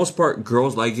 for the most part,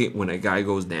 girls like it when a guy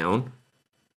goes down.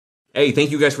 Hey,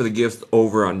 thank you guys for the gifts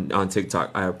over on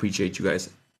TikTok. I appreciate you guys.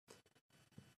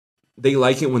 They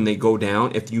like it when they go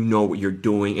down if you know what you're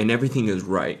doing and everything is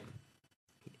right.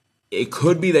 It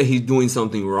could be that he's doing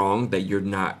something wrong that you're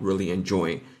not really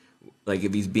enjoying. Like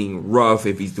if he's being rough,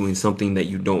 if he's doing something that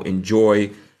you don't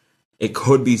enjoy, it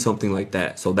could be something like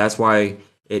that. So that's why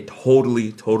it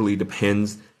totally, totally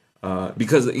depends.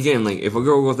 Because again, like if a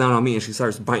girl goes down on me and she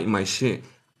starts biting my shit,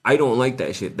 I don't like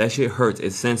that shit. That shit hurts.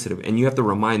 It's sensitive. And you have to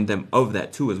remind them of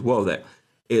that too as well, that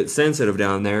it's sensitive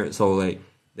down there. So like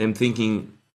them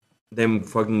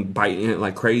fucking biting it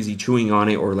like crazy, chewing on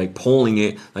it, or like pulling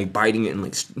it, like biting it and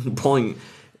like pulling,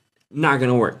 not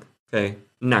gonna work. Okay,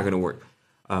 not gonna work.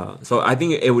 So I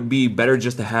think it would be better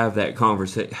just to have that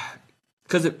conversation,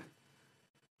 because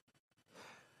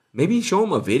maybe show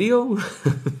him a video,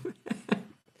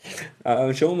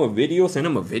 show him a video, send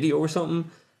him a video or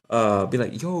something. Be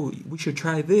like, yo, we should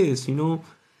try this, you know.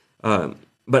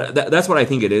 But that's what I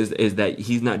think it is that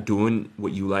he's not doing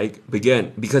what you like. But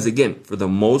again, because again, for the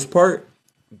most part,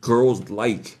 girls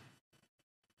like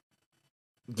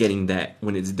getting that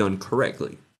when it's done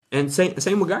correctly. And same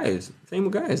with guys. Same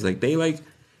with guys. Like they like,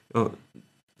 so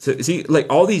see, like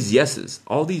all these yeses.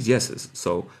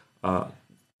 So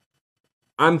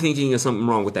I'm thinking there's something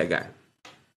wrong with that guy.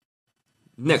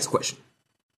 Next question.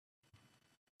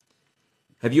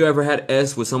 Have you ever had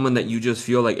S with someone that you just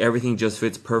feel like everything just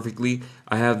fits perfectly?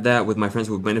 I have that with my friends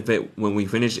who benefit. When we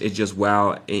finish, it's just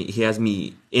wow. He has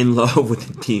me in love with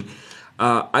the team.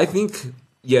 I think,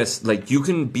 yes, like you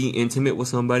can be intimate with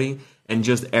somebody and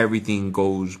just everything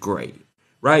goes great,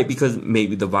 right? Because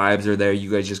maybe the vibes are there.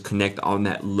 You guys just connect on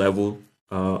that level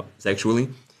sexually.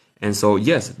 And so,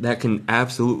 yes, that can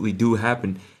absolutely do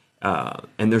happen.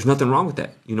 And there's nothing wrong with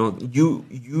that. You know,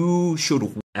 you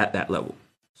should at that level.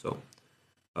 So.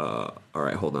 All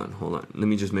right, hold on. Let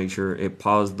me just make sure it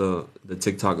paused the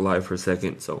TikTok live for a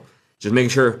second. So just making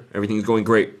sure everything's going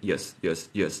great. Yes.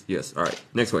 All right,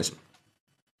 next question.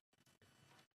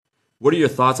 What are your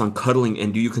thoughts on cuddling,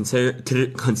 and do you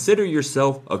consider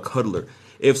yourself a cuddler?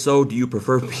 If so, do you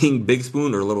prefer being big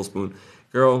spoon or little spoon?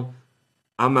 Girl,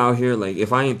 I'm out here like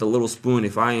if I ain't the little spoon,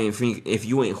 if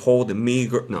you ain't holding me,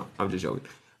 girl, no, I'm just joking.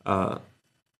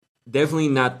 Definitely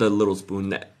not the little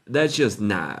spoon. That's just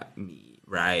not me.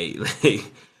 Right? Like,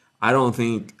 I don't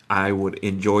think I would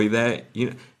enjoy that. You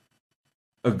know,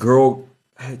 a girl,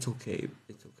 it's okay.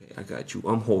 I got you.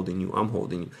 I'm holding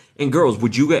you. And girls,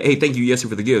 would you guys, hey, thank you, Yessie,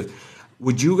 for the gift.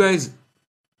 Would you guys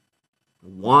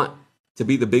want to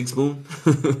be the big spoon?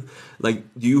 Like,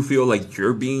 do you feel like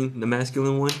you're being the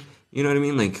masculine one? You know what I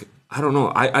mean? Like, I don't know.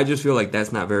 I just feel like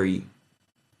that's not very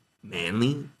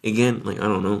manly. Again, like, I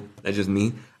don't know. That's just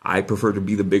me. I prefer to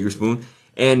be the bigger spoon.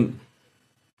 And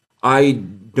I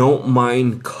don't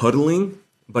mind cuddling,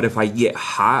 but if I get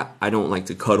hot, I don't like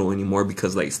to cuddle anymore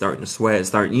because like starting to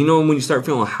sweat, you know, when you start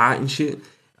feeling hot and shit.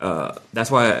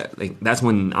 That's why that's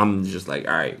when I'm just like,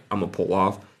 all right, I'm gonna pull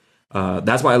off.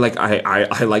 That's why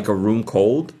I like a room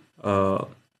cold.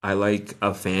 I like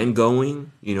a fan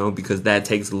going, you know, because that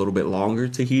takes a little bit longer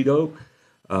to heat up,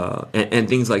 and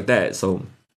things like that. So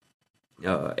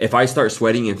if I start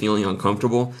sweating and feeling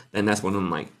uncomfortable, then that's when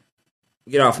I'm like,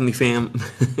 get off of me, fam.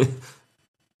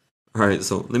 All right,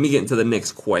 so let me get into the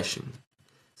next question.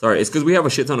 Sorry, it's because we have a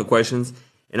shit ton of questions,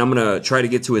 and I'm going to try to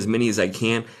get to as many as I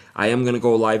can. I am going to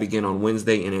go live again on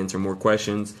Wednesday and answer more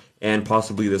questions, and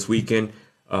possibly this weekend.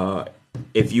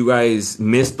 If you guys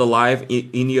missed the live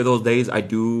any of those days, I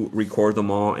do record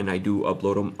them all, and I do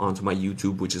upload them onto my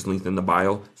YouTube, which is linked in the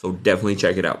bio, so definitely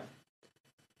check it out.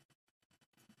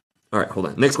 All right, hold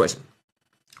on. Next question.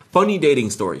 Funny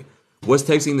dating story. Was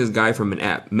texting this guy from an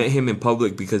app. Met him in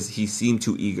public because he seemed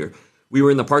too eager. We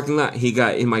were in the parking lot. He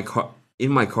got in my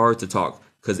car to talk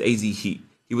because AZ heat.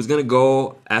 He was gonna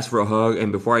go ask for a hug,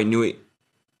 and before I knew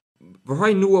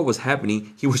what was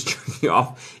happening, he was jerking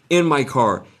off in my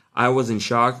car. I was in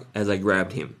shock as I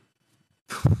grabbed him.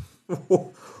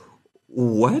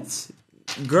 What?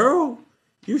 Girl,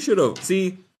 you should have.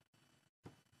 See,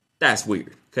 that's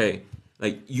weird. Okay,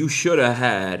 like you should have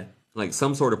had like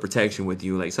some sort of protection with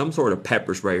you, like some sort of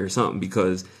pepper spray or something,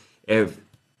 because if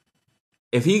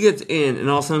he gets in and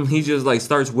all of a sudden he just like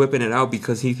starts whipping it out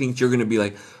because he thinks you're gonna be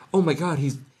like, oh my God,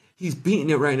 he's beating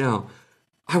it right now.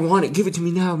 I want it. Give it to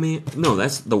me now, man. No,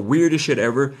 that's the weirdest shit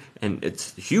ever, and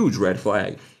it's a huge red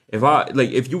flag.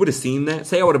 If you would have seen that,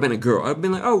 say I would have been a girl, I'd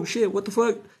been like, oh shit, what the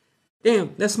fuck?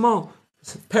 Damn, that's small.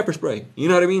 It's pepper spray. You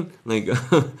know what I mean? Like,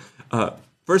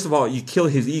 first of all, you kill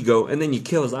his ego, and then you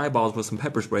kill his eyeballs with some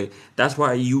pepper spray. That's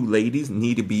why you ladies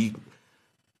need to be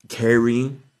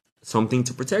carrying something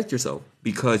to protect yourself,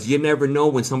 because you never know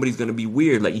when somebody's gonna be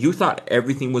weird. Like, you thought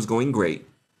everything was going great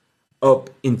up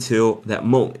until that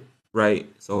moment.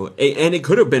 Right? So, and it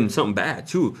could have been something bad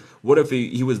too. What if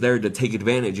he was there to take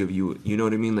advantage of you? You know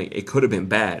what I mean? Like, it could have been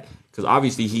bad, because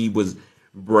obviously he was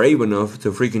brave enough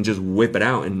to freaking just whip it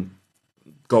out and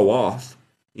go off.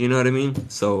 You know what I mean?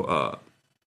 So,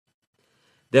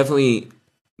 definitely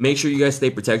make sure you guys stay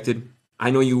protected.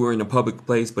 I know you were in a public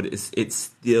place, but it's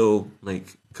still like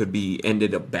could be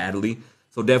ended up badly.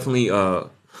 So definitely,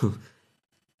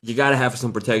 you gotta have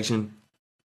some protection.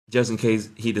 Just in case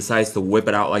he decides to whip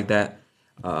it out like that,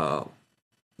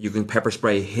 you can pepper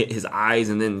spray, hit his eyes,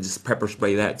 and then just pepper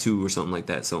spray that too, or something like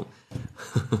that. So,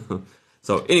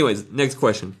 so anyways, next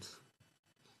question.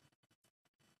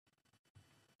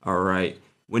 All right.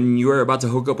 When you are about to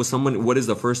hook up with someone, what is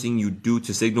the first thing you do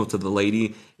to signal to the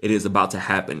lady it is about to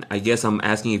happen? I guess I'm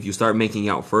asking if you start making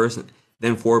out first,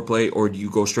 then foreplay, or do you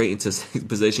go straight into sex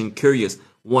position? Curious,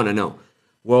 want to know.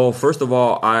 Well, first of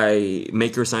all, I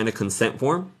make her sign a consent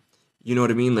form. You know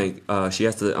what I mean? Like, she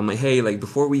has to, I'm like, hey, like,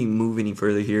 before we move any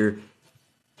further here,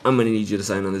 I'm going to need you to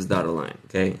sign on this dotted line,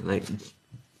 okay? Like,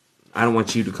 I don't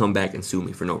want you to come back and sue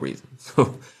me for no reason.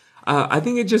 So, I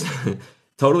think it just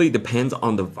totally depends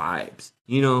on the vibes.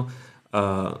 You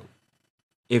know,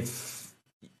 if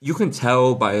you can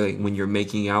tell by, like, when you're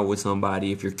making out with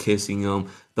somebody, if you're kissing them,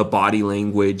 the body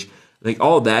language, like,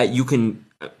 all that, you can,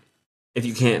 if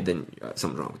you can't, then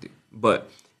something's wrong with you. But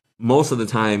most of the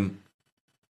time,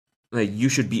 like, you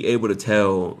should be able to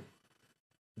tell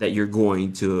that you're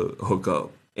going to hook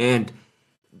up. And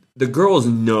the girls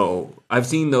know. I've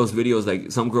seen those videos,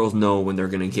 like, some girls know when they're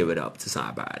going to give it up to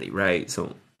somebody, right?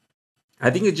 So I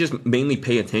think it just mainly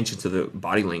pay attention to the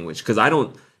body language, because I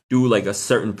don't do, like, a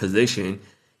certain position,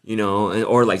 you know,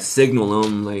 or, like, signal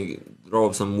them, like, throw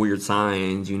up some weird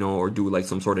signs, you know, or do, like,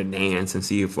 some sort of dance and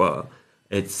see if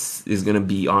it's going to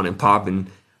be on and popping.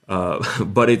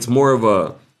 But it's more of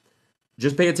a,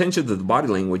 just pay attention to the body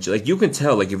language. Like, you can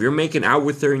tell, like, if you're making out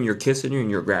with her and you're kissing her and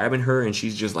you're grabbing her and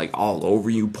she's just, like, all over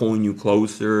you, pulling you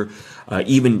closer,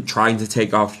 even trying to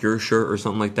take off your shirt or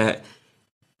something like that,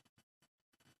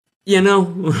 you know,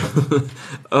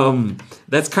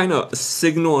 that's kind of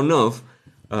signal enough.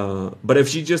 But if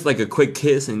she just, like, a quick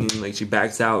kiss and then, like, she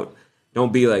backs out,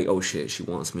 don't be like, oh shit, she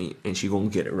wants me and she gonna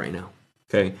get it right now.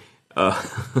 Okay.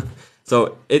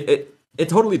 So it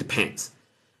totally depends.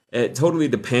 It totally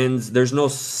depends. There's no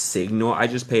signal. I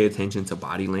just pay attention to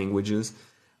body languages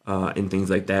and things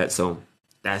like that. So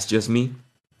that's just me.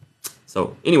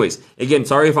 So anyways, again,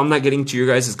 sorry if I'm not getting to your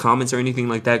guys' comments or anything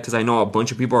like that, because I know a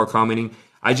bunch of people are commenting.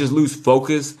 I just lose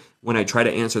focus when I try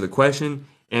to answer the question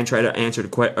and try to answer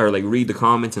like read the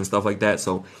comments and stuff like that.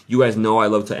 So you guys know I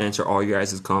love to answer all your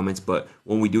guys' comments, but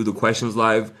when we do the questions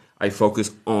live, I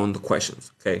focus on the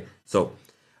questions. Okay, so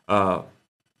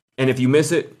and if you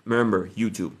miss it, remember,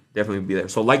 YouTube, definitely be there.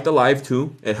 So like the live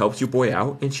too. It helps your boy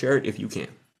out, and share it if you can.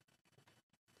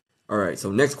 All right,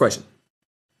 so next question.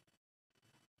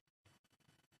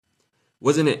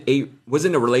 Was in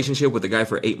a relationship with a guy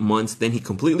for 8 months, then he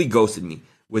completely ghosted me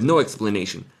with no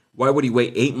explanation. Why would he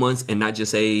wait 8 months and not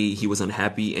just say he was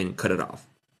unhappy and cut it off?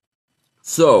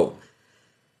 So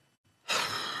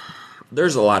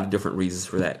there's a lot of different reasons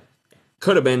for that.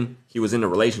 Could have been he was in a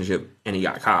relationship and he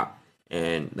got caught,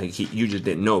 and like you just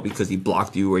didn't know because he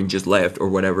blocked you and just left or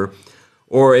whatever.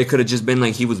 Or it could have just been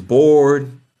like he was bored,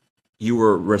 you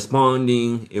were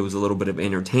responding, it was a little bit of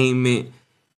entertainment.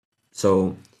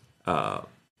 So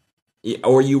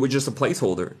or you were just a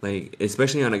placeholder, like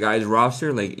especially on a guy's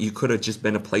roster, like you could have just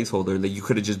been a placeholder. Like you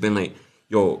could have just been like,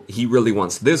 yo, he really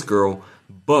wants this girl,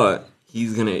 but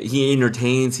he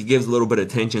entertains, he gives a little bit of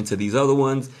attention to these other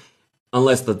ones,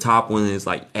 unless the top one is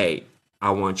like, hey,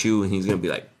 I want you, and he's gonna be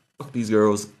like, fuck these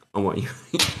girls, I want you,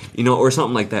 you know, or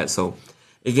something like that. So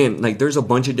again, like there's a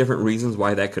bunch of different reasons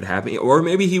why that could happen. Or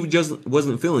maybe he just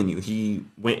wasn't feeling you. He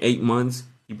went 8 months,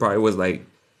 he probably was like,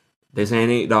 this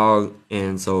ain't it, dog,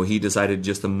 and so he decided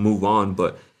just to move on.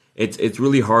 But it's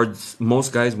really hard.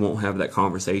 Most guys won't have that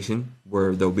conversation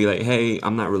where they'll be like, hey,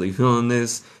 I'm not really feeling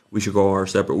this, we should go our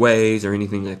separate ways or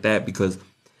anything like that, because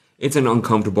it's an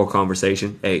uncomfortable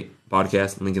conversation. Hey,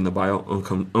 podcast, link in the bio,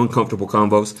 uncomfortable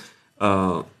combos.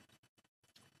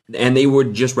 And they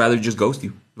would just rather just ghost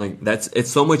you. Like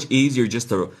it's so much easier just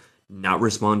to not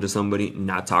respond to somebody,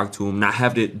 not talk to them, not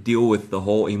have to deal with the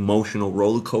whole emotional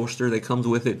roller coaster that comes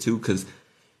with it too. Because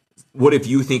what if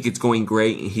you think it's going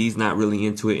great and he's not really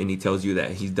into it and he tells you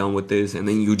that he's done with this and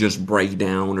then you just break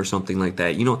down or something like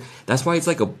that? That's why it's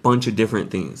like a bunch of different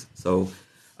things. So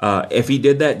if he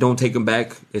did that, don't take him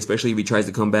back, especially if he tries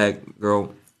to come back,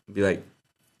 girl. Be like,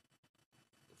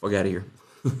 fuck out of here.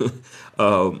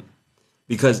 um,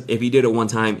 because if he did it one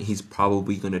time, he's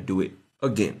probably gonna do it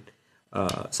again.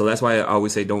 So that's why I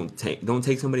always say don't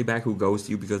take somebody back who goes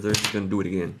to you because they're just gonna do it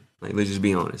again. Like, let's just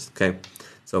be honest, okay?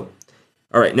 So,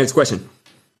 all right, next question.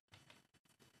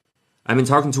 I've been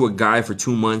talking to a guy for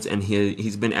 2 months and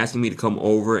he's been asking me to come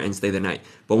over and stay the night,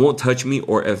 but won't touch me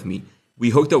or F me.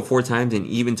 We hooked up 4 times and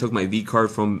even took my V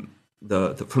card from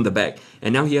the back,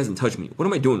 and now he hasn't touched me. What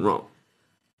am I doing wrong?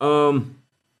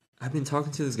 I've been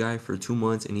talking to this guy for 2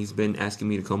 months and he's been asking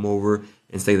me to come over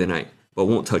and stay the night, but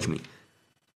won't touch me.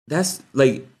 That's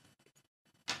like,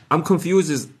 I'm confused.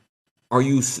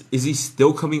 Is he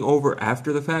still coming over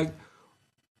after the fact?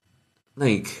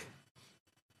 Like,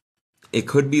 it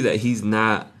could be that he's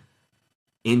not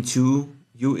into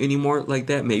you anymore like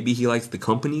that. Maybe he likes the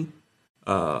company.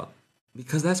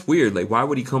 Because that's weird. Like, why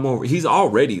would he come over? He's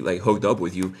already like hooked up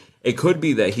with you. It could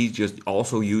be that he's just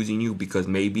also using you because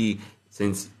maybe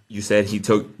since you said he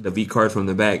took the V card from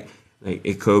the back, like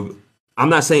it could. I'm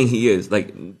not saying he is.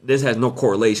 Like, this has no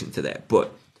correlation to that.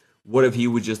 But what if he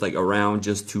was just like around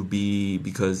just to be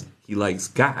because he likes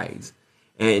guys,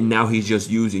 and now he's just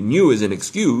using you as an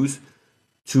excuse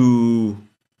to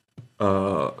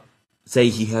say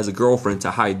he has a girlfriend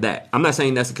to hide that. I'm not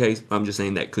saying that's the case, but I'm just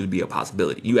saying that could be a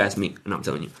possibility. You asked me, and I'm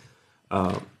telling you.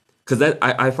 Because that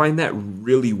I find that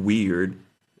really weird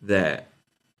that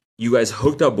you guys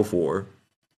hooked up before.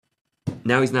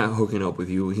 Now he's not hooking up with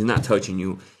you. He's not touching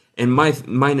you. And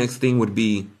my next thing would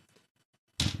be,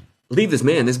 leave this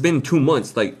man. It's been 2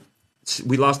 months. Like,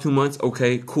 we lost 2 months.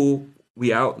 Okay, cool.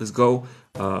 We out. Let's go.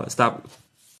 Stop.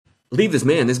 Leave this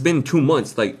man. It's been 2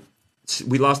 months. Like,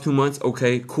 we lost 2 months.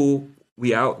 Okay, cool.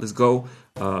 We out. Let's go.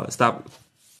 Stop.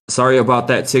 Sorry about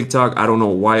that TikTok. I don't know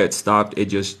why it stopped. It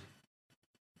just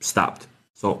stopped.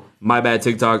 So my bad,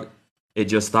 TikTok. It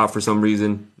just stopped for some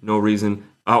reason. No reason.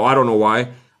 Oh, I don't know why.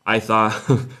 I thought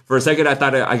for a second I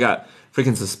thought I got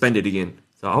freaking suspended again.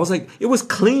 So I was like, it was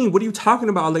clean. What are you talking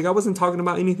about? Like, I wasn't talking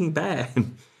about anything bad.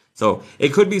 So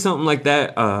it could be something like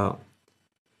that.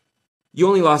 You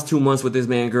only lost 2 months with this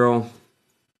man, girl.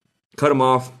 Cut him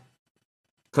off.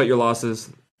 Cut your losses.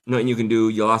 Nothing you can do.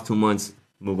 You lost 2 months.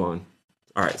 Move on.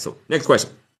 All right. So next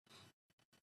question.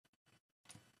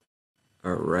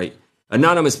 All right.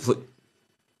 Anonymous.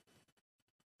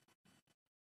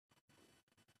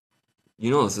 You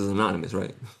know this is anonymous,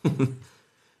 right?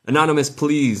 Anonymous,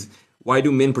 please. Why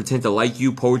do men pretend to like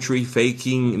you? Poetry,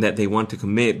 faking that they want to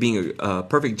commit, being a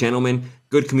perfect gentleman,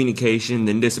 good communication,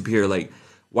 then disappear. Like,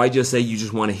 why just say you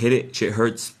just want to hit it? Shit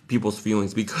hurts people's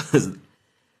feelings because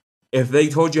if they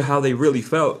told you how they really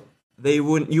felt, you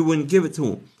wouldn't give it to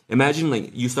them. Imagine like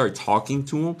you start talking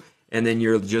to them and then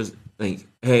you're just like,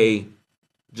 hey,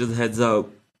 just a heads up,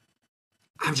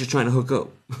 I'm just trying to hook up.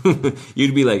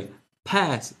 You'd be like,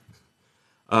 pass.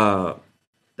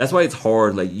 That's why it's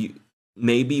hard. Like, you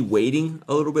maybe waiting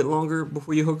a little bit longer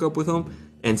before you hook up with him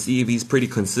and see if he's pretty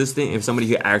consistent. If somebody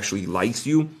who actually likes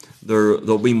you,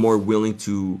 they'll be more willing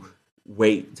to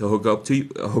wait to hook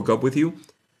up with you.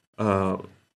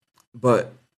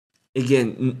 But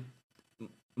again,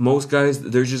 most guys,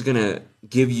 they're just gonna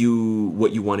give you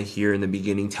what you want to hear in the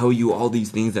beginning, tell you all these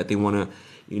things that they want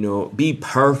to, be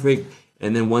perfect,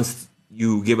 and then once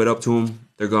you give it up to them,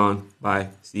 they're gone. Bye,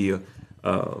 see ya.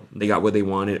 They got what they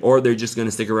wanted, or they're just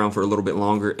gonna stick around for a little bit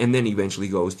longer and then eventually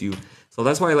ghost you. So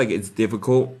that's why it's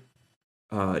difficult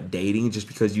dating, just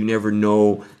because you never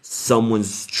know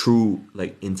someone's true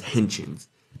intentions.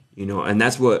 And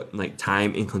that's what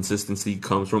time and consistency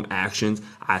comes from actions.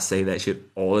 I say that shit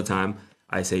all the time.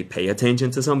 I say pay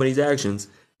attention to somebody's actions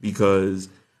because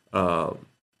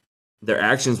their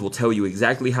actions will tell you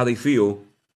exactly how they feel.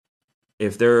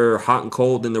 If they're hot and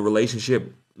cold in the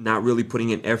relationship, not really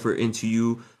putting an effort into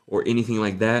you or anything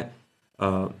like that,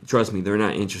 trust me, they're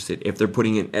not interested. If they're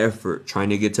putting an effort, trying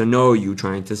to get to know you,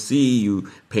 trying to see you,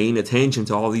 paying attention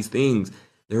to all these things,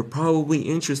 they're probably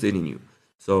interested in you.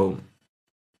 So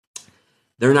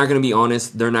they're not going to be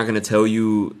honest. They're not going to tell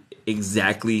you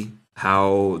exactly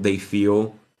how they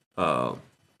feel.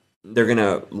 They're going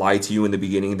to lie to you in the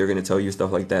beginning. They're going to tell you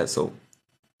stuff like that. So,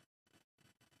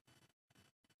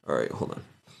 all right, hold on.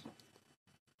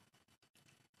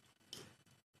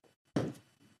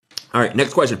 All right,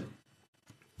 next question.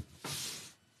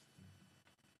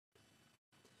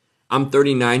 I'm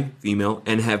 39, female,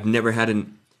 and have never had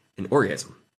an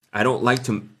orgasm. I don't like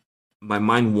to, my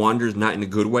mind wanders not in a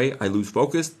good way. I lose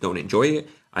focus, don't enjoy it.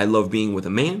 I love being with a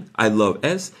man. I love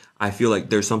S. I feel like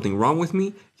there's something wrong with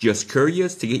me. Just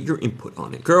curious to get your input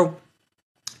on it. Girl,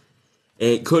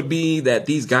 it could be that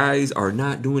these guys are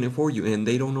not doing it for you and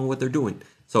they don't know what they're doing.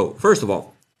 So, first of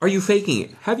all, are you faking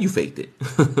it? Have you faked it?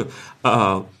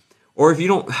 Or if you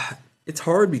don't, it's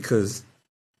hard because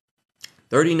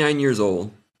 39 years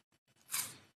old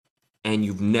and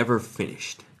you've never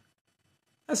finished.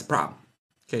 That's a problem.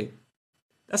 Okay.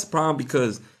 That's a problem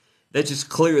because that's just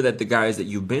clear that the guys that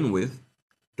you've been with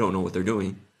don't know what they're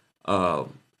doing.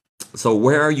 So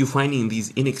where are you finding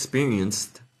these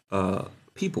inexperienced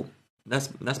people?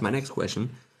 That's my next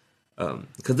question.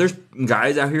 Because there's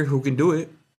guys out here who can do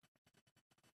it.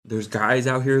 There's guys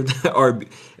out here that are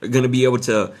going to be able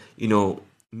to,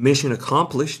 mission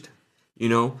accomplished,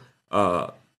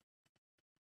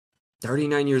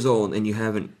 39 years old and you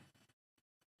haven't.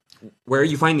 Where are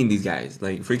you finding these guys?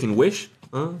 Like freaking Wish?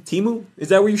 Temu? Is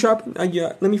that where you shopping?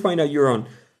 Yeah, let me find out you're on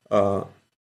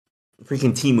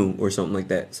freaking Temu or something like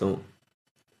that. So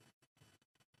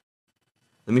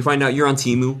let me find out you're on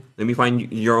Temu. Let me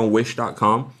find you're on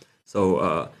Wish.com.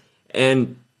 So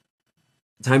and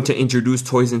time to introduce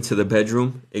toys into the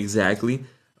bedroom. Exactly.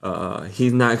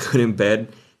 He's not good in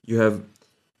bed. You have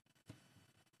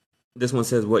this one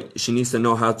says what she needs to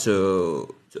know how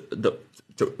to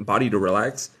body to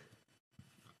relax.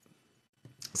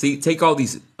 See, take all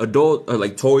these adult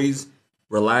like toys,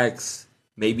 relax,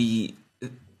 maybe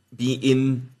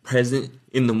be present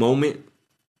in the moment.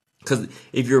 Because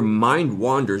if your mind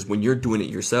wanders when you're doing it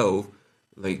yourself,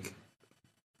 like,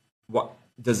 what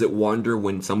does it wander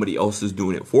when somebody else is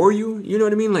doing it for you? You know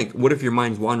what I mean? Like, what if your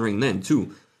mind's wandering then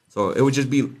too? So it would just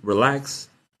be relax,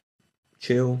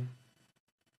 chill,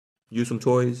 use some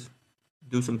toys,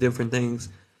 do some different things.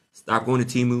 Stop going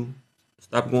to Temu,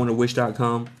 stop going to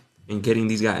Wish.com, and getting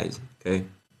these guys. Okay.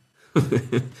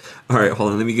 All right,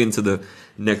 hold on. Let me get into the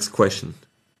next question.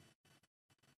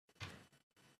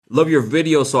 Love your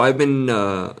video. So I've been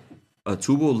a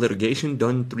tubal litigation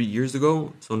done 3 years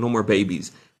ago. So no more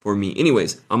babies for me.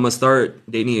 Anyways, I'm gonna start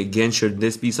dating again. Should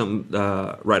this be something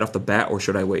right off the bat, or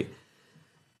should I wait?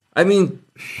 I mean,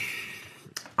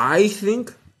 I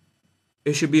think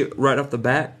it should be right off the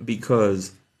bat,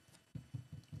 because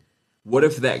what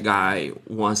if that guy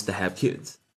wants to have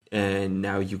kids and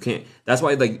now you can't? That's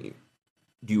why, like,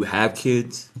 do you have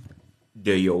kids?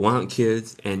 Do you want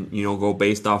kids? And, go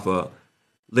based off of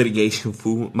litigation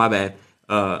fool. My bad.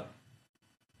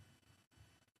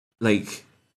 Like,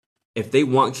 if they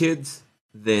want kids,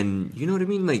 then, you know what I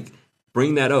mean? Like,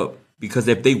 bring that up. Because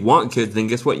if they want kids, then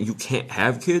guess what? You can't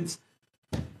have kids.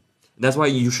 That's why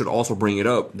you should also bring it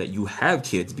up that you have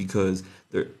kids, because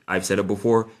I've said it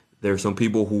before, there are some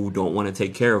people who don't want to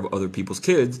take care of other people's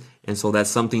kids, and so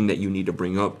that's something that you need to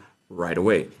bring up right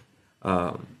away.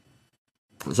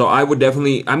 So I would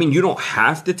definitely, you don't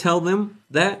have to tell them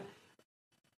that,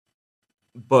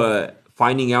 but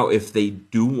finding out if they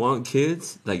do want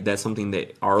kids, like that's something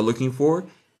they are looking for,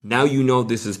 now you know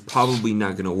this is probably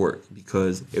not going to work,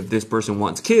 because if this person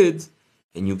wants kids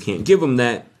and you can't give them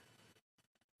that,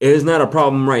 it is not a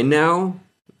problem right now,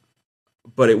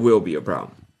 but it will be a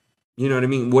problem. You know what I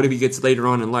mean? What if he gets later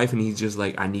on in life and he's just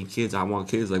like, I need kids, I want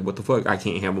kids. Like, what the fuck? I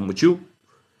can't have them with you.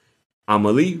 I'm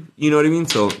going to leave. You know what I mean?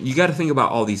 So you got to think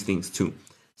about all these things too.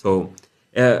 So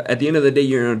at the end of the day,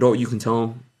 you're an adult. You can tell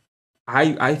him.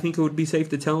 I think it would be safe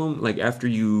to tell him, like,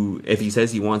 if he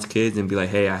says he wants kids, and be like,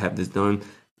 hey, I have this done.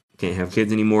 Can't have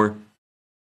kids anymore.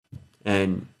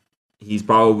 And he's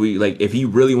probably like, if he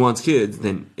really wants kids,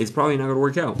 then it's probably not going to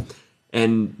work out.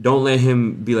 And don't let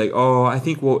him be like, oh, I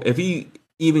think, well, if he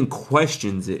even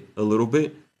questions it a little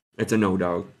bit, it's a no,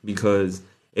 dog. Because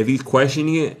if he's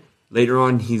questioning it, later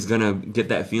on, he's going to get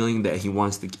that feeling that he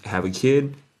wants to have a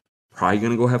kid. Probably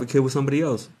going to go have a kid with somebody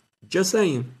else. Just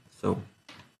saying. So,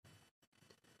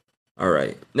 all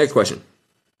right. Next question.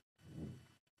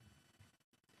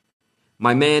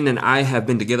 My man and I have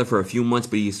been together for a few months,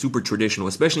 but he's super traditional,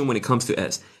 especially when it comes to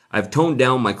S. I've toned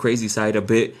down my crazy side a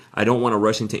bit. I don't want to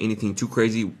rush into anything too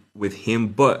crazy with him,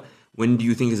 but when do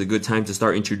you think is a good time to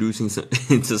start introducing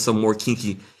into some more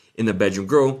kinky in the bedroom?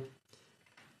 Girl,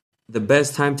 the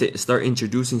best time to start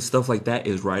introducing stuff like that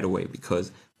is right away,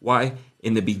 because why?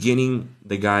 In the beginning,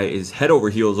 the guy is head over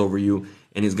heels over you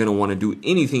and is going to want to do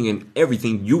anything and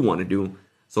everything you want to do.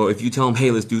 So if you tell him,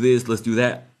 hey, let's do this, let's do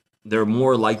that, they're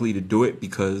more likely to do it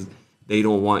because they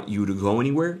don't want you to go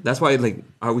anywhere. That's why, like,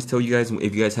 I always tell you guys,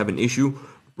 if you guys have an issue,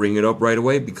 bring it up right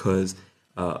away, because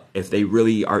if they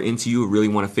really are into you, really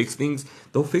want to fix things,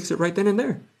 they'll fix it right then and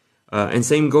there. And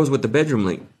same goes with the bedroom.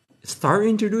 Like, start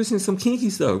introducing some kinky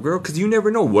stuff, girl, because you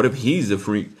never know. What if he's a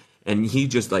freak and he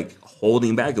just like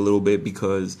holding back a little bit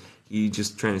because he's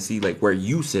just trying to see like where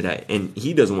you sit at, and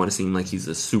he doesn't want to seem like he's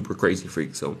a super crazy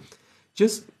freak. So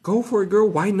just go for it, girl.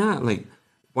 Why not? Like,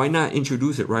 why not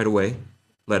introduce it right away?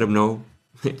 Let him know,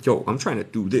 yo, I'm trying to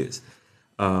do this.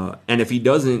 And if he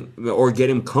doesn't, or get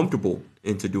him comfortable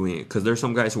into doing it, because there's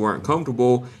some guys who aren't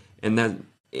comfortable, and that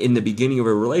in the beginning of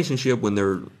a relationship, when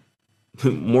they're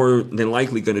more than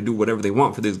likely going to do whatever they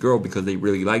want for this girl because they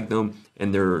really like them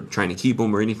and they're trying to keep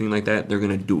them or anything like that, they're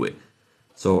going to do it.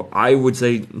 So I would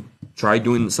say try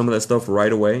doing some of that stuff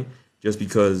right away, just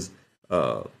because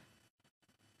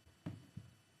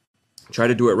try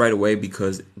to do it right away,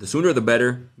 because the sooner the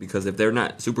better, because if they're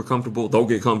not super comfortable, they'll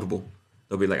get comfortable.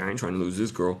 They'll be like, I ain't trying to lose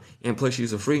this girl. And plus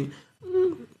she's a freak.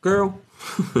 Girl.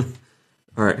 All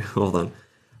right, hold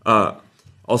on.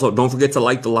 Also, don't forget to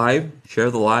like the live, share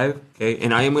the live, okay?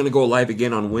 And I am going to go live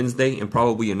again on Wednesday and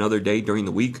probably another day during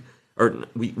the week or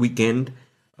weekend.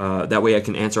 That way I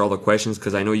can answer all the questions,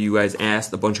 because I know you guys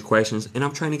asked a bunch of questions and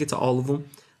I'm trying to get to all of them.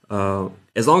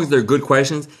 As long as they're good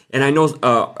questions. And I know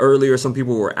earlier some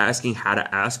people were asking how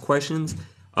to ask questions.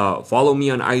 Follow me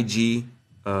on IG.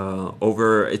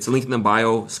 It's linked in the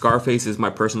bio. Scarface is my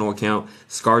personal account.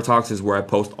 Scar Talks is where I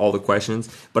post all the questions,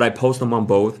 but I post them on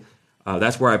both.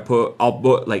 That's where I'll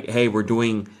put like, hey, we're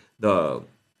doing the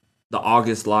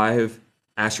August live.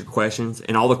 Ask your questions,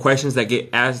 and all the questions that get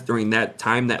asked during that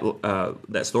time that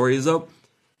that story is up.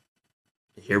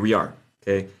 Here we are.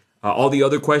 Okay. All the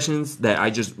other questions that I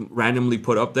just randomly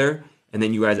put up there, and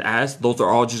then you guys ask, those are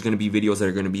all just going to be videos that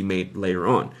are going to be made later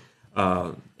on.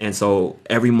 And so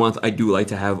every month I do like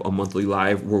to have a monthly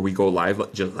live where we go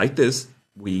live just like this.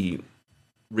 We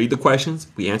read the questions,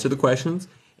 we answer the questions,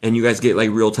 and you guys get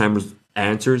like real-time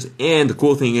answers. And the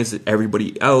cool thing is that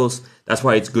everybody else, that's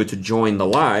why it's good to join the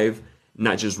live,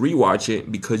 not just rewatch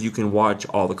it, because you can watch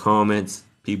all the comments,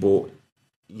 people,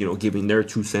 giving their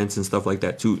 2 cents and stuff like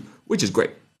that too, which is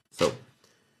great. So,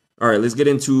 all right, let's get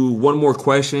into one more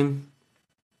question,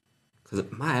 because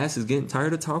my ass is getting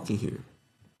tired of talking here.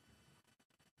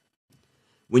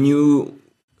 When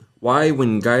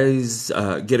guys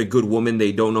get a good woman,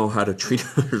 they don't know how to treat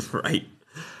her right?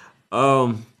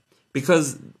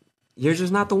 Because you're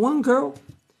just not the one, girl.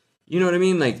 You know what I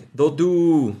mean? Like, they'll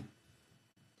do,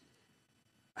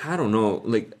 I don't know,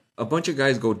 like, a bunch of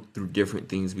guys go through different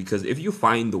things, because if you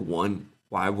find the one,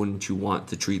 why wouldn't you want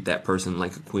to treat that person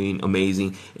like a queen,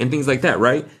 amazing, and things like that,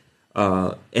 right?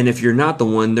 And if you're not the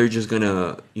one, they're just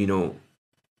gonna,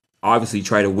 obviously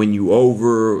try to win you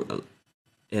over,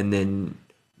 and then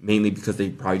mainly because they're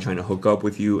probably trying to hook up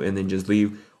with you and then just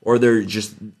leave, or they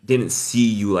just didn't see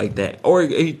you like that. Or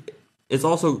it's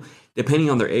also depending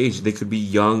on their age. They could be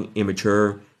young,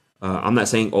 immature. I'm not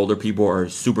saying older people are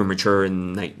super mature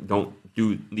and like don't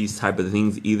do these type of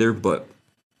things either, but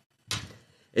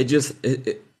it's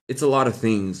a lot of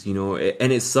things,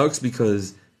 and it sucks,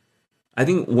 because I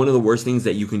think one of the worst things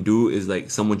that you can do is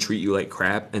like someone treat you like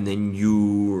crap, and then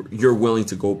you're willing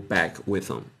to go back with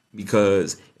them,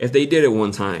 because if they did it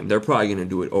one time, they're probably gonna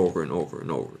do it over and over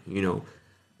and over.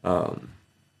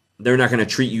 They're not gonna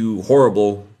treat you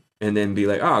horrible and then be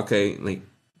like, oh, okay, like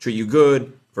treat you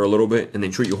good for a little bit and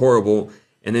then treat you horrible,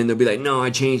 and then they'll be like, no, I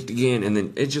changed again, and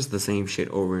then it's just the same shit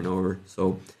over and over.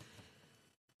 So,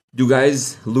 do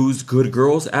guys lose good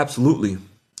girls? Absolutely.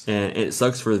 And it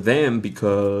sucks for them,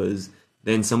 because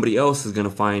then somebody else is going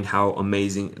to find how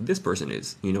amazing this person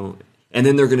is, And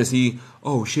then they're going to see,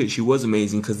 oh, shit, she was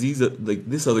amazing, because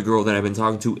this other girl that I've been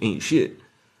talking to ain't shit.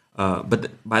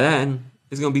 But by then,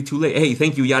 it's going to be too late. Hey,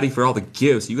 thank you, Yadi, for all the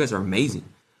gifts. You guys are amazing.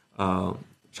 Shout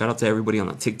out to everybody on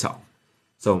the TikTok.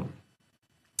 So,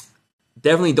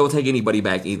 definitely don't take anybody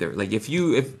back either. Like, if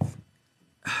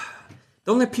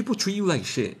don't let people treat you like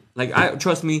shit. Like,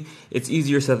 trust me, it's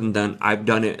easier said than done. I've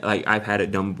done it. Like, I've had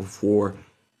it done before.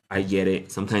 I get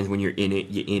it. Sometimes when you're in it,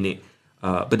 you're in it.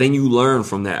 But then you learn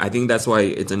from that. I think that's why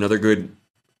it's another good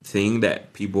thing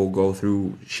that people go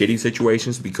through shitty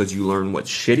situations, because you learn what's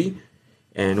shitty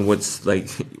and what's like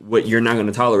what you're not going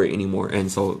to tolerate anymore.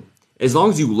 And so as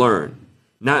long as you learn,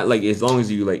 not like as long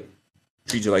as you like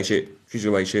treat you like shit, treat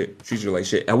you like shit, treat you like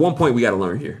shit. At one point we got to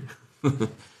learn here.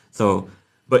 So,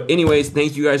 but anyways,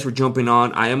 thank you guys for jumping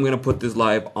on. I am going to put this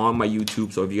live on my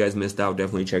YouTube, so if you guys missed out,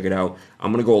 definitely check it out.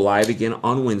 I'm going to go live again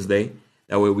on Wednesday.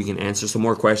 That way we can answer some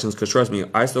more questions, because trust me,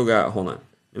 I still got, hold on,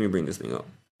 let me bring this thing up.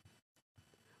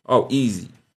 Oh,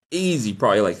 easy,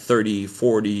 probably like 30,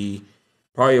 40,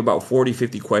 probably about 40,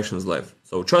 50 questions left.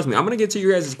 So trust me, I'm going to get to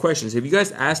your guys' questions. If you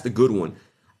guys asked a good one,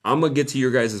 I'm gonna get to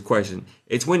your guys' question.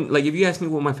 It's when, like, if you ask me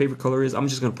what my favorite color is, I'm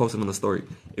just gonna post it on the story.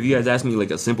 If you guys ask me like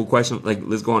a simple question, like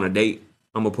let's go on a date,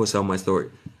 I'm gonna post it on my story.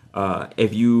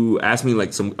 If you ask me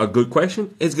like a good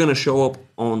question, it's gonna show up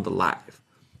on the live,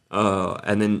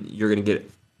 and then you're gonna get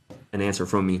an answer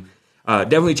from me.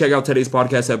 Definitely check out today's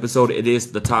podcast episode. It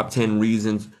is the top 10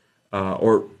 reasons,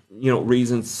 or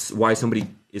reasons why somebody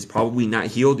is probably not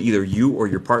healed, either you or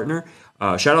your partner.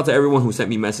 Shout out to everyone who sent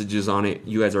me messages on it.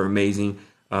 You guys are amazing.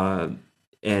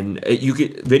 And you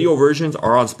get video versions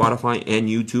are on Spotify and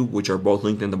YouTube, which are both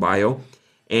linked in the bio.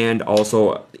 And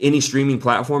also any streaming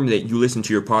platform that you listen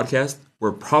to your podcast,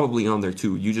 we're probably on there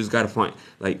too. You just got to find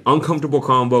like Uncomfortable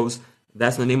Combos.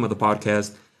 That's the name of the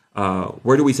podcast.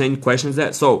 Where do we send questions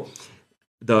at? So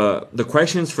the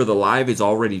questions for the live is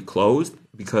already closed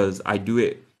because I do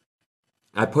it.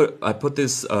 I put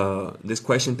this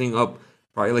question thing up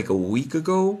probably like a week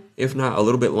ago, if not a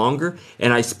little bit longer,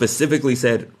 and I specifically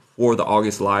said for the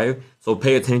August live. So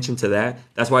pay attention to that.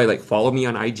 That's why follow me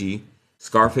on IG.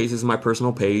 Scarface is my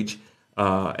personal page,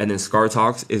 and then Scar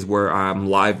Talks is where I'm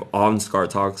live on Scar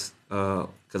Talks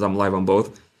because I'm live on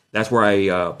both. That's where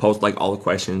I post all the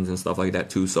questions and stuff like that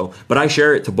too. So, but I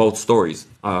share it to both stories,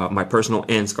 my personal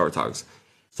and Scar Talks.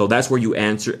 So that's where you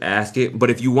ask it. But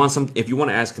if you want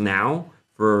to ask now,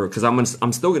 because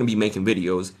I'm still gonna be making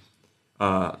videos.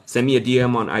 Send me a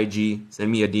DM on IG,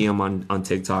 send me a DM on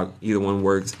TikTok. Either one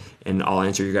works, and I'll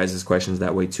answer your guys' questions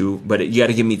that way too. But you got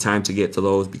to give me time to get to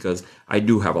those because I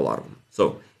do have a lot of them.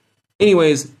 So,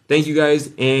 anyways, thank you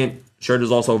guys. And shirt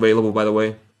is also available, by the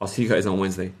way. I'll see you guys on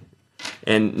Wednesday.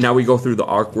 And now we go through the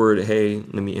awkward, hey,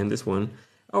 let me end this one.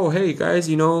 Oh, hey, guys,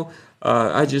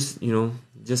 I just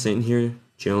sitting here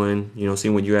chilling,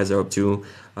 seeing what you guys are up to.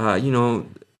 I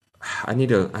need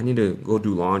to go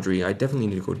do laundry. I definitely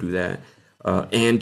need to go do that. And